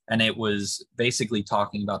 And it was basically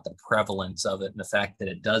talking about the prevalence of it and the fact that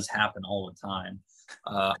it does happen all the time.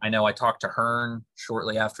 I know I talked to Hearn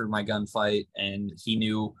shortly after my gunfight, and he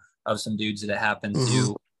knew of some dudes that it happened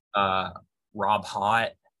Mm-hmm. to. Rob Hott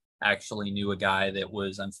actually knew a guy that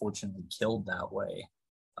was unfortunately killed that way.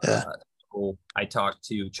 Yeah. So I talked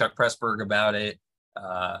to Chuck Pressburg about it,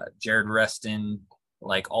 Jared Reston,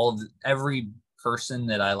 like every person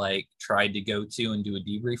that I like tried to go to and do a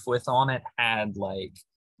debrief with on it had like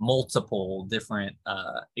multiple different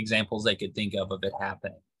examples they could think of it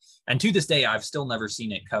happening. And to this day, I've still never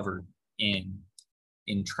seen it covered in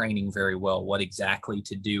training very well, what exactly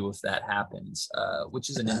to do if that happens, which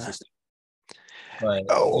is an interesting. But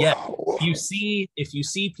yeah, Oh, if you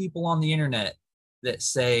see people on the internet that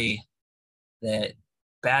say that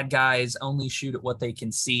bad guys only shoot at what they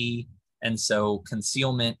can see, and so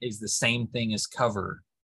concealment is the same thing as cover,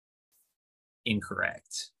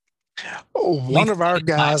 incorrect. At one least of our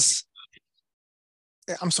guys,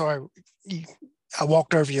 I'm sorry, I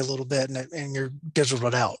walked over you a little bit and your gizzled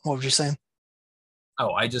it out. What were you saying?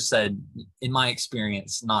 Oh, I just said, in my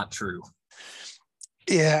experience, not true.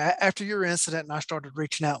 Yeah, after your incident, and I started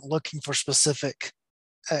reaching out and looking for specific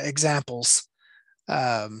examples.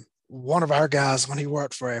 One of our guys, when he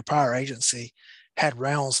worked for a prior agency, had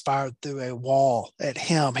rounds fired through a wall at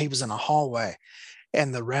him. He was in a hallway,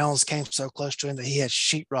 and the rounds came so close to him that he had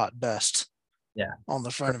sheetrock dust Yeah, on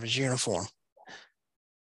the front of his uniform.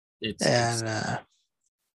 it's And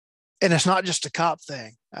it's not just a cop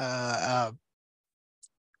thing.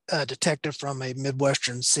 A detective from a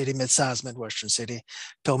mid-sized Midwestern city,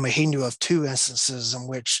 told me he knew of 2 instances in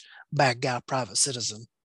which bad guy private citizen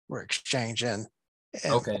were exchanged in.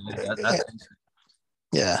 And, okay. That's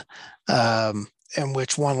yeah, in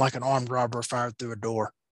which one, like an armed robber, fired through a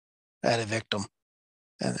door at a victim,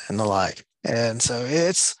 and the like. And so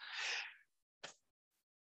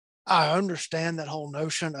I understand that whole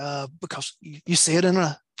notion of, because you see it in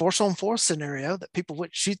a force on force scenario, that people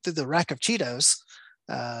would shoot through the rack of Cheetos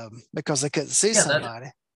because they couldn't see somebody.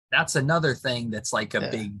 That's another thing that's like a Yeah.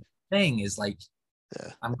 big thing, is like,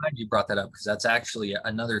 Yeah. I'm glad you brought that up, because that's actually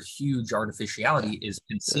another huge artificiality. Is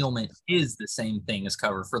concealment is the same thing as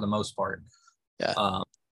cover for the most part. Yeah.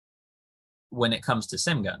 When it comes to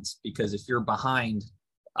sim guns, because if you're behind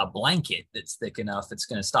a blanket that's thick enough, it's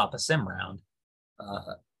going to stop a sim round.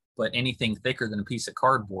 But anything thicker than a piece of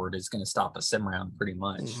cardboard is going to stop a sim round pretty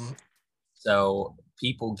much. Mm-hmm. So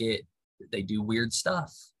people they do weird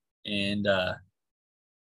stuff, and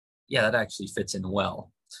yeah, that actually fits in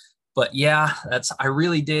well. But yeah, I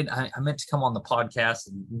really did. I meant to come on the podcast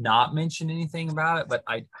and not mention anything about it, but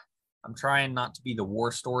I'm trying not to be the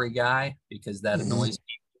war story guy, because that annoys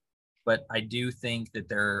me. But I do think that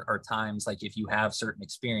there are times, like if you have certain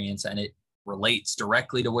experience and it relates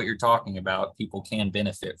directly to what you're talking about, people can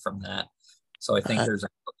benefit from that. So I think there's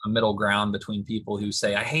a middle ground between people who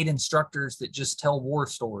say, I hate instructors that just tell war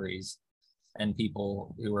stories, and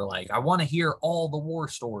people who are like, I want to hear all the war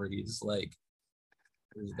stories. Like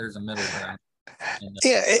there's a middle ground. And,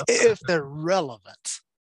 yeah, if they're relevant.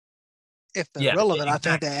 If they're relevant,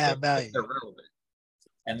 exactly. I think they add value. If they're relevant.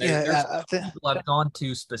 And there's people I've gone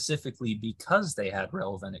to specifically because they had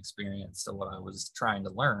relevant experience to what I was trying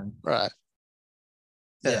to learn. Right.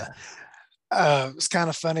 Yeah. It's kind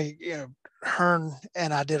of funny, Hearn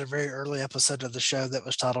and I did a very early episode of the show that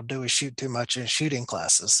was titled "Do We Shoot Too Much in Shooting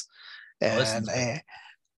Classes?" And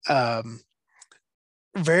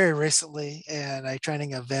very recently, in a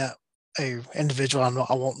training event, a individual,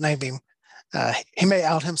 I won't name him, he may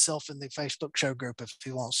out himself in the Facebook show group if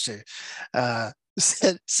he wants to,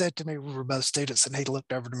 said to me, we were both students, and he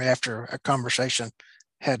looked over to me after a conversation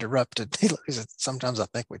had erupted. He said, sometimes I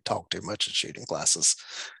think we talk too much in shooting classes.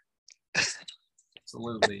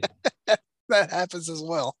 Absolutely. That happens as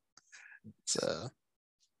well. So,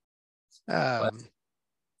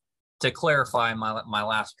 to clarify my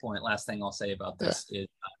last thing I'll say about this is,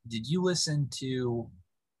 did you listen to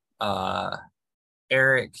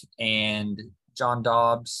Eric and John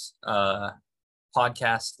Dobbs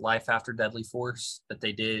podcast, Life After Deadly Force, that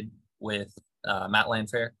they did with Matt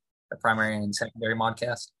Lanfair, the primary and secondary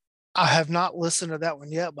modcast? I have not listened to that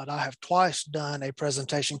one yet, but I have twice done a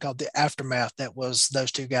presentation called The Aftermath that was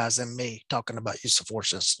those 2 guys and me talking about use of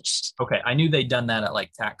force systems. Okay, I knew they'd done that at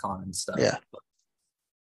like TACCON and stuff. Yeah.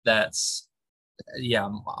 That's,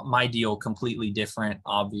 my deal completely different,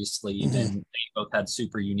 obviously, and they both had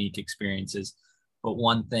super unique experiences. But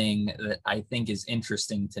one thing that I think is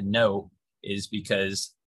interesting to note is,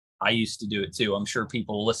 because I used to do it too. I'm sure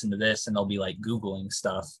people listen to this and they'll be like Googling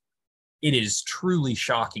stuff. It is truly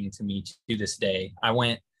shocking to me to this day. I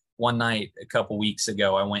went one night a couple weeks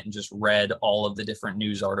ago, I went and just read all of the different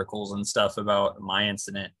news articles and stuff about my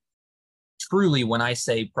incident. Truly, when I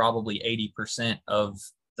say probably 80% of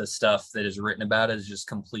the stuff that is written about it is just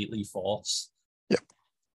completely false. Yep.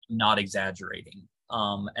 Not exaggerating.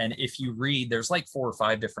 And if you read, there's like 4 or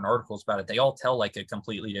 5 different articles about it. They all tell like a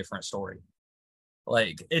completely different story.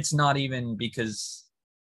 Like it's not even because,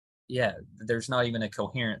 yeah, there's not even a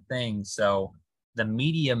coherent thing. So the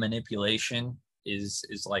media manipulation is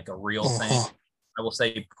like a real thing. I will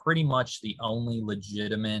say pretty much the only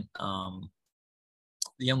legitimate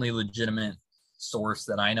source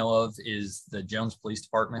that I know of is the Jones Police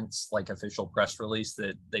Department's like official press release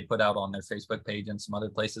that they put out on their Facebook page and some other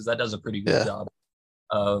places. That does a pretty good job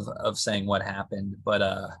of saying what happened.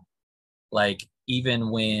 But like even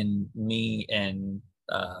when me and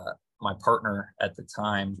my partner at the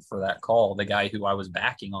time for that call, the guy who I was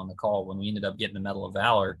backing on the call, when we ended up getting the Medal of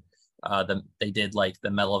Valor, they did like the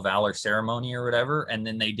Medal of Valor ceremony or whatever, and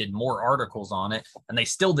then they did more articles on it, and they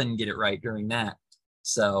still didn't get it right during that.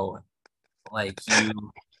 So like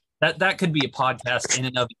that could be a podcast in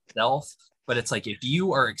and of itself, but it's like if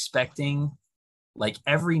you are expecting like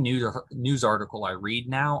every news article I read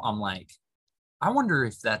now, I'm like, I wonder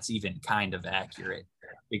if that's even kind of accurate,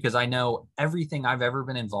 because I know everything I've ever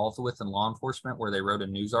been involved with in law enforcement where they wrote a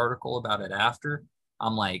news article about it after,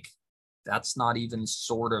 I'm like, that's not even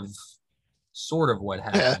sort of what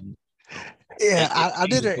happened. I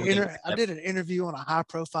did an interview on a high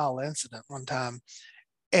profile incident one time,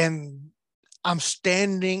 and I'm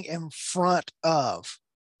standing in front of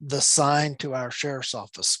the sign to our sheriff's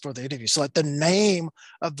office for the interview. So like the name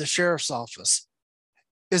of the sheriff's office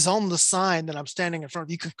is on the sign that I'm standing in front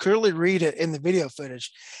of. You can clearly read it in the video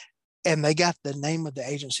footage, and they got the name of the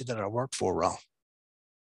agency that I work for wrong.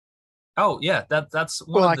 Oh yeah, that's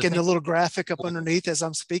one like in the little graphic up underneath as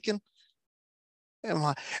I'm speaking.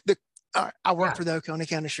 And I work for the Oconee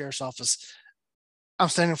County Sheriff's Office. I'm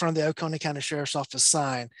standing in front of the Oconee County Sheriff's Office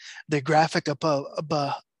sign. The graphic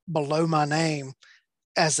below my name,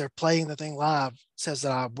 as they're playing the thing live, says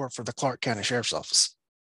that I work for the Clark County Sheriff's Office.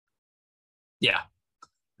 Yeah,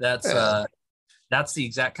 that's the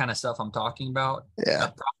exact kind of stuff I'm talking about. Yeah.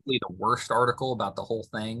 Probably the worst article about the whole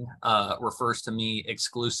thing refers to me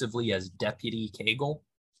exclusively as Deputy Cagle.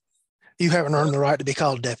 You haven't earned the right to be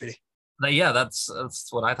called deputy. But yeah, that's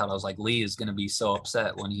what I thought. I was like, Lee is going to be so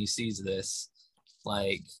upset when he sees this.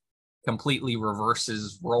 Like, completely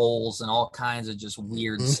reverses roles and all kinds of just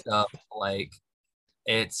weird stuff. Like,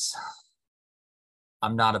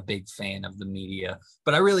 I'm not a big fan of the media,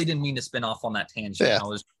 but I really didn't mean to spin off on that tangent. I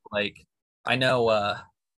was like, I know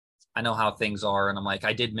how things are, and I'm like,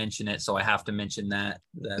 I did mention it, so I have to mention that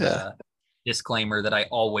disclaimer that I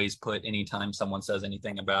always put anytime someone says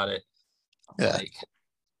anything about it. Like,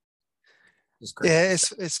 it's crazy. Yeah,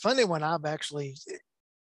 it's funny when I've actually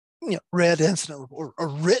read incident report or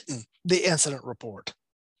written the incident report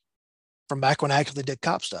from back when I actually did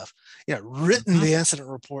cop stuff. Written the incident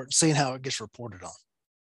report and seeing how it gets reported on.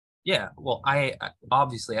 Yeah, well, I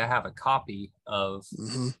obviously I have a copy of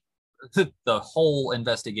the whole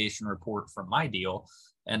investigation report from my deal,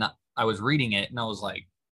 and I was reading it and I was like,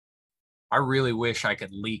 I really wish I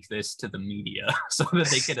could leak this to the media so that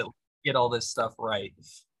they could get all this stuff right,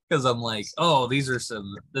 because I'm like, oh, this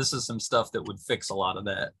is some stuff that would fix a lot of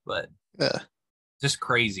that, but just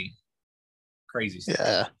crazy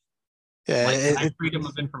stuff. Like, Freedom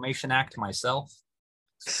of Information Act myself.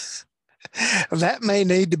 That may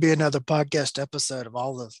need to be another podcast episode of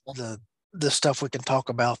all the stuff we can talk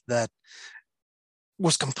about that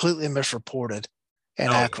was completely misreported in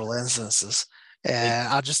actual instances.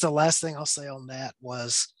 And the last thing I'll say on that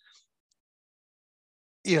was,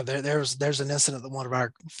 there's an incident that one of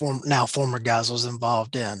our former guys was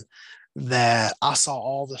involved in, that I saw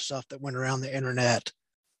all the stuff that went around the internet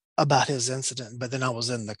about his incident, but then I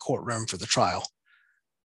was in the courtroom for the trial,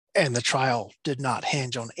 and the trial did not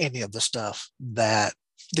hinge on any of the stuff that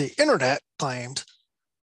the internet claimed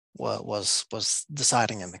was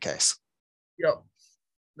deciding in the case. Yep.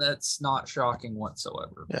 That's not shocking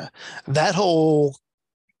whatsoever. Yeah. That whole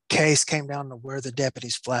case came down to where the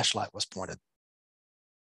deputy's flashlight was pointed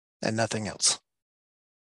and nothing else.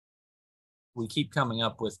 We keep coming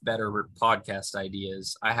up with better podcast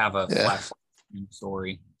ideas. I have a flashlight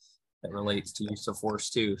story that relates to use of force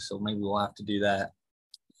too, so maybe we'll have to do that.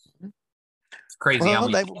 It's crazy how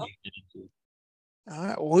many all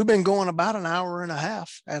right, well, we've been going about an hour and a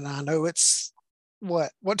half, and I know it's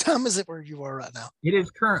what time is it where you are right now? It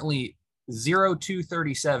is currently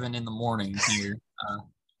 02:37 in the morning here.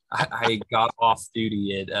 I got off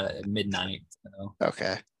duty at midnight. So.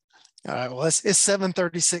 Okay. All right. Well, it's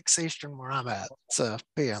 7:36 Eastern where I'm at. So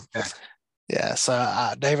PM. Okay. Yeah.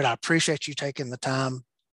 So David, I appreciate you taking the time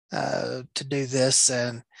to do this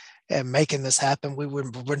and making this happen. We've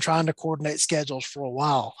been trying to coordinate schedules for a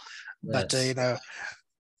while, but Yes.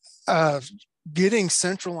 uh, getting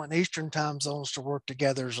Central and Eastern time zones to work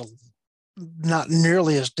together is not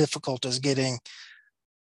nearly as difficult as getting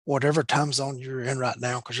whatever time zone you're in right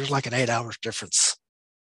now, because there's like an 8 hours difference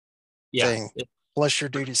Yeah. thing, plus your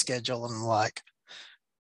duty schedule and the like.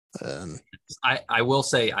 I will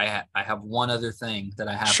say I have one other thing that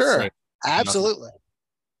I have to Sure, say. absolutely.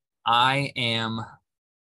 I am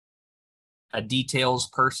a details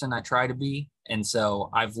person. I try to be. And so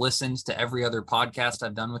I've listened to every other podcast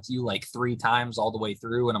I've done with you like 3 times all the way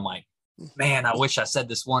through. And I'm like, man, I wish I said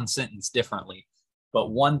this one sentence differently.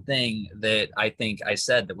 But one thing that I think I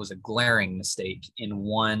said that was a glaring mistake in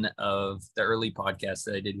one of the early podcasts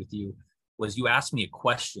that I did with you was you asked me a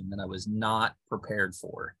question that I was not prepared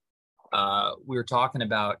for. We were talking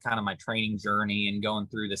about kind of my training journey and going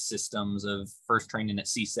through the systems of first training at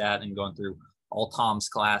CSAT and going through all Tom's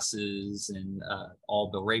classes and all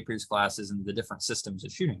Bill Rapier's classes and the different systems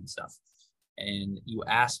of shooting and stuff. And you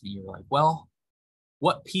asked me, you were like, well,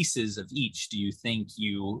 what pieces of each do you think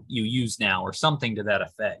you use now, or something to that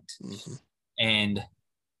effect? Mm-hmm. And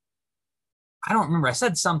I don't remember. I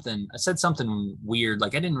said something weird,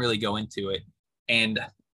 like I didn't really go into it. And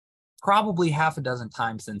probably half a dozen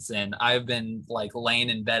times since then, I've been like laying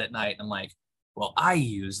in bed at night and I'm like, well, I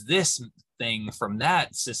use this thing from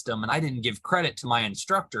that system and I didn't give credit to my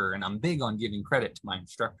instructor, and I'm big on giving credit to my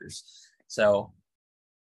instructors. So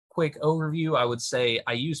quick overview, I would say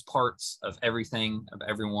I use parts of everything, of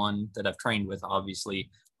everyone that I've trained with.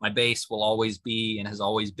 Obviously, my base will always be and has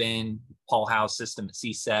always been Paul Howe's system at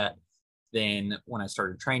CSAT. Then when I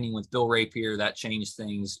started training with Bill Rapier, that changed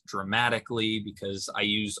things dramatically because I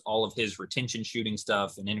use all of his retention shooting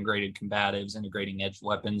stuff and integrated combatives, integrating edge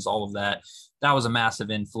weapons, all of that. That was a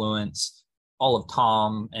massive influence. All of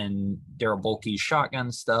Tom and Daryl Bulkey's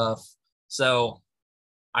shotgun stuff. So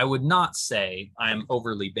I would not say I'm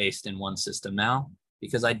overly based in one system now,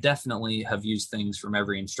 because I definitely have used things from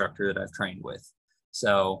every instructor that I've trained with.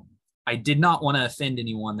 So I did not want to offend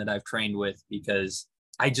anyone that I've trained with, because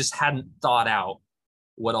I just hadn't thought out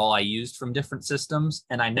what all I used from different systems.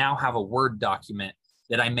 And I now have a Word document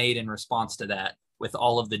that I made in response to that with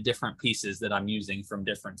all of the different pieces that I'm using from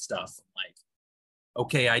different stuff. Like,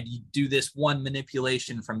 okay, I do this one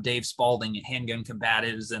manipulation from Dave Spalding at Handgun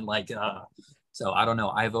Combatives, and so I don't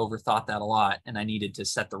know. I've overthought that a lot, and I needed to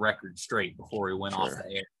set the record straight before we went off Sure,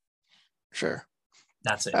 the air. sure.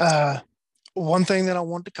 That's it. One thing that I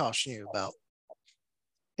want to caution you about: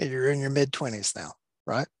 you're in your mid-20s now,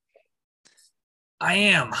 right? I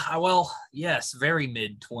am. Well, yes, very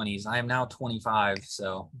mid-20s. I am now 25,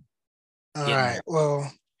 so All getting right. there.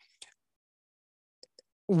 Well,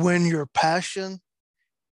 when your passion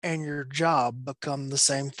and your job become the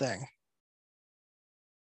same thing,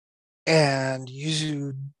 and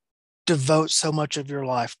you devote so much of your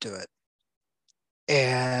life to it,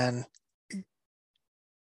 and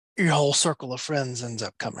your whole circle of friends ends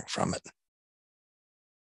up coming from it.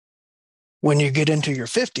 When you get into your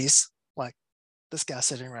 50s, like this guy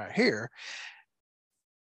sitting right here,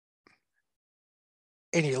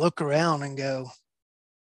 and you look around and go,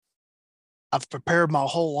 I've prepared my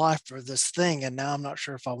whole life for this thing, and now I'm not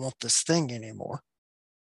sure if I want this thing anymore.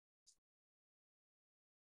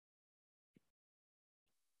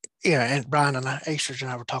 Yeah, and Brian and Astridge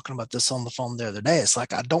and I were talking about this on the phone the other day. It's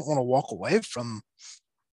like I don't want to walk away from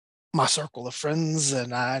my circle of friends,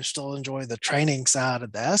 and I still enjoy the training side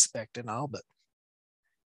of the aspect and all, but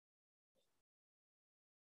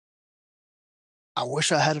I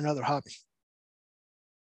wish I had another hobby.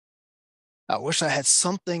 I wish I had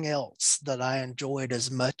something else that I enjoyed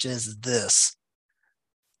as much as this.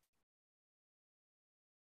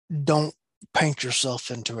 Don't paint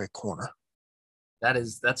yourself into a corner.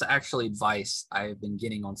 That's actually advice I've been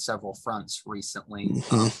getting on several fronts recently.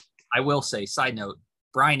 Mm-hmm. I will say, side note,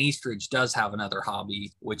 Brian Eastridge does have another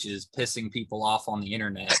hobby, which is pissing people off on the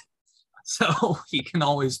internet. So he can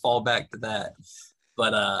always fall back to that.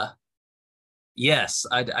 But yes,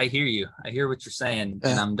 I hear you. I hear what you're saying.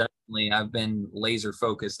 And I've been laser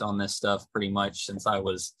focused on this stuff pretty much since I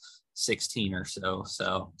was 16 or so.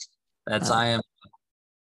 So I'm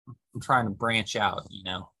trying to branch out,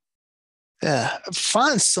 Yeah.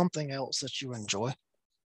 Find something else that you enjoy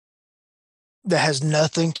that has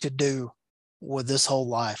nothing to do with this whole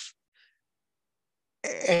life,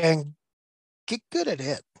 and get good at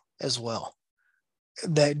it as well.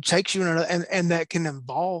 That takes you in another, and that can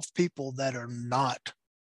involve people that are not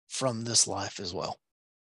from this life as well.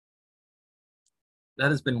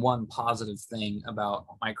 has been one positive thing about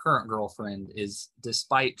my current girlfriend is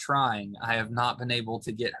despite trying, I have not been able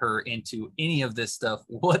to get her into any of this stuff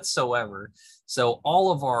whatsoever. So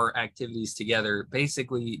all of our activities together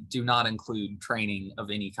basically do not include training of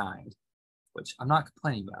any kind, which I'm not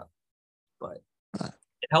complaining about, but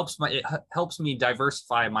it helps me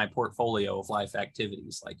diversify my portfolio of life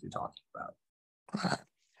activities like you're talking about. Right.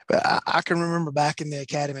 But I can remember back in the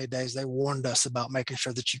academy days, they warned us about making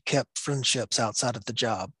sure that you kept friendships outside of the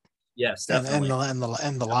job. Yes, and definitely.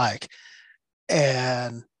 and the like.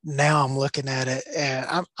 And now I'm looking at it,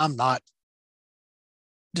 and I'm not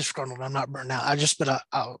disgruntled. I'm not burned out. I just the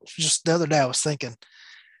other day I was thinking,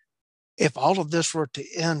 if all of this were to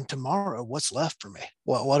end tomorrow, what's left for me?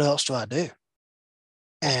 What else do I do?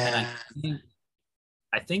 Well, and And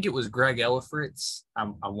I think it was Greg Ellifritz.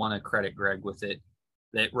 I want to credit Greg with it.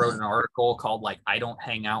 That wrote an article called like "I don't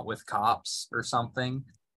hang out with cops" or something.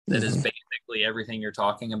 That is mm-hmm. basically everything you're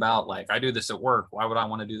talking about. Like, I do this at work. Why would I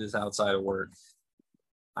want to do this outside of work?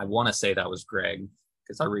 I want to say that was Greg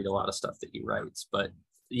because I read a lot of stuff that he writes. But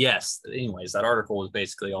yes, anyways, that article was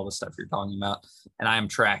basically all the stuff you're talking about, and I am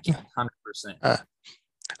tracking 100%.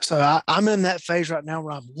 So I'm in that phase right now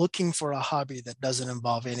where I'm looking for a hobby that doesn't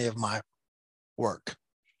involve any of my work,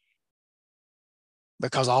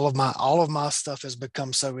 because all of my stuff has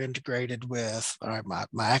become so integrated with my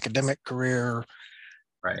academic career,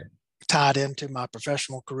 Right. tied into my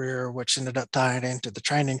professional career, which ended up tying into the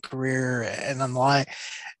training career, and I'm like,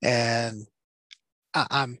 and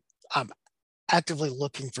I'm actively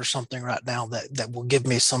looking for something right now that will give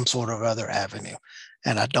me some sort of other avenue,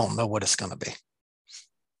 and I don't know what it's going to be.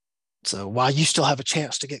 So while you still have a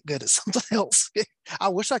chance to get good at something else, I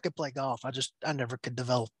wish I could play golf. I never could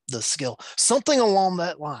develop the skill. Something along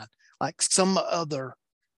that line, like some other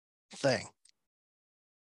thing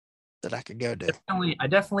that I could go do. I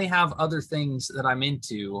definitely have other things that I'm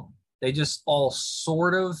into. They just all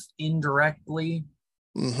sort of indirectly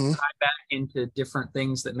Mm-hmm. tie back into different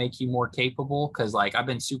things that make you more capable. Because like I've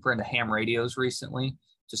been super into ham radios recently,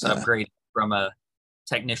 just upgrading from a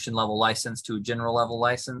technician level license to a general level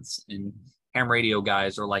license. And ham radio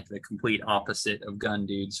guys are like the complete opposite of gun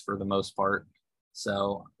dudes for the most part.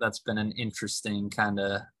 So that's been an interesting kind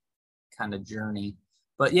of journey.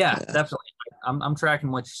 But yeah, definitely. I'm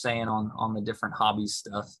tracking what you're saying on the different hobbies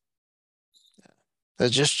stuff.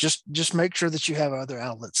 Just make sure that you have other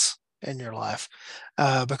outlets in your life,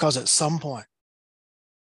 because at some point,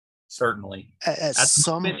 Certainly. at At the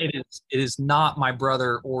some moment, it is not my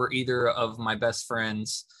brother or either of my best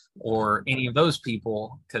friends or any of those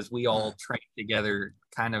people because we all train together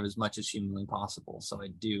kind of as much as humanly possible. So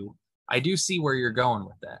I do see where you're going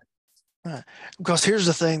with that. because here's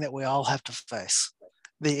the thing that we all have to face: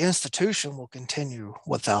 the institution will continue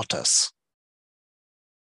without us,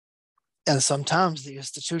 and sometimes the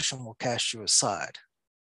institution will cast you aside.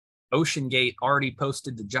 Ocean Gate already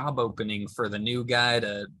posted the job opening for the new guy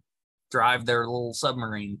to drive their little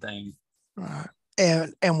submarine thing.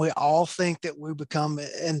 And we all think that we become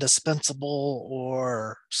indispensable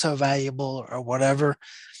or so valuable or whatever.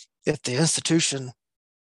 If the institution,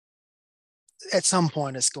 at some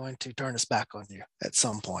point, is going to turn us back on you at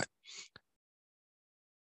some point.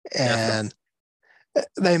 And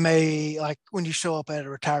they may, like when you show up at a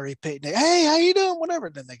retiree picnic, hey, how you doing? Whatever.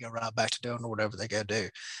 Then they go right back to doing whatever they go do.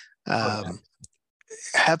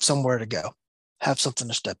 Have somewhere to go, have something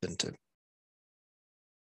to step into.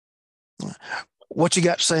 What you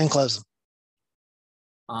got to say in closing?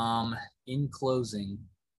 In closing,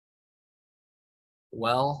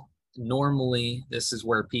 well, normally this is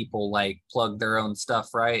where people like plug their own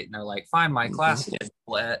stuff, right? And they're like, find my class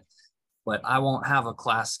schedule at, but I won't have a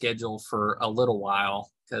class schedule for a little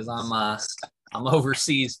while because I'm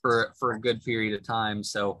overseas for a good period of time.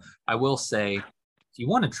 So I will say, if you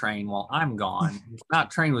want to train while I'm gone,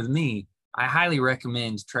 not train with me, I highly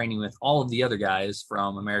recommend training with all of the other guys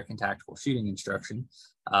from American Tactical Shooting Instruction.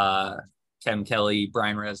 Kevin Kelly,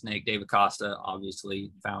 Brian Resnick, David Costa,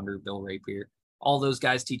 obviously founder, Bill Rapier. All those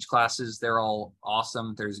guys teach classes. They're all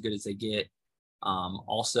awesome. They're as good as they get.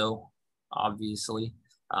 Also, obviously,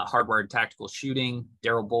 Hardwired Tactical Shooting,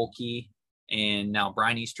 Daryl Bolke, and now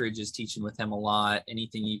Brian Eastridge is teaching with him a lot.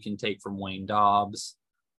 Anything you can take from Wayne Dobbs.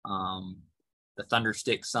 The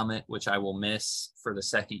Thunderstick Summit, which I will miss for the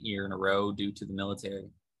second year in a row due to the military,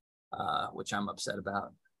 which I'm upset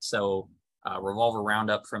about. So Revolver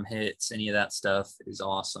Roundup from Hits, any of that stuff is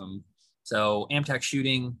awesome. So AmTac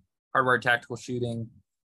Shooting, Hardwired Tactical Shooting,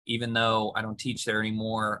 even though I don't teach there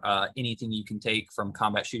anymore, anything you can take from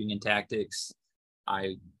Combat Shooting and Tactics,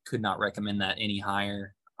 I could not recommend that any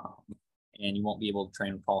higher. And you won't be able to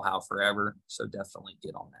train with Paul Howe forever, so definitely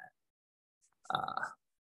get on that.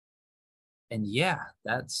 And yeah,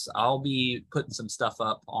 I'll be putting some stuff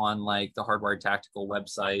up on like the Hardwired Tactical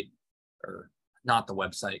website, or not the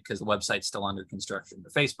website because the website's still under construction,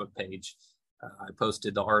 the Facebook page. I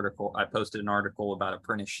posted an article about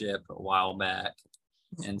apprenticeship a while back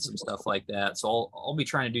and some stuff like that. So I'll be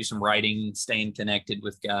trying to do some writing, staying connected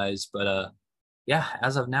with guys. But yeah,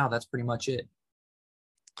 as of now, that's pretty much it.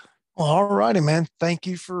 Well, all righty, man. Thank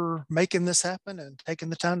you for making this happen and taking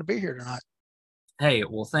the time to be here tonight. Hey,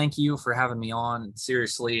 well, thank you for having me on.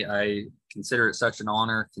 Seriously, I consider it such an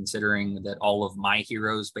honor considering that all of my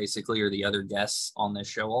heroes basically are the other guests on this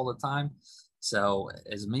show all the time. So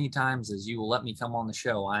as many times as you will let me come on the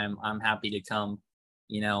show, I'm happy to come,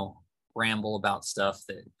 ramble about stuff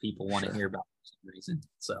that people want to hear about for some reason.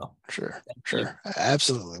 So Sure.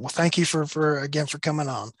 Absolutely. Well, thank you for again for coming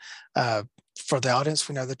on. For the audience,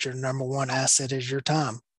 we know that your number one asset is your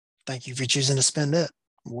time. Thank you for choosing to spend it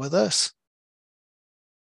with us.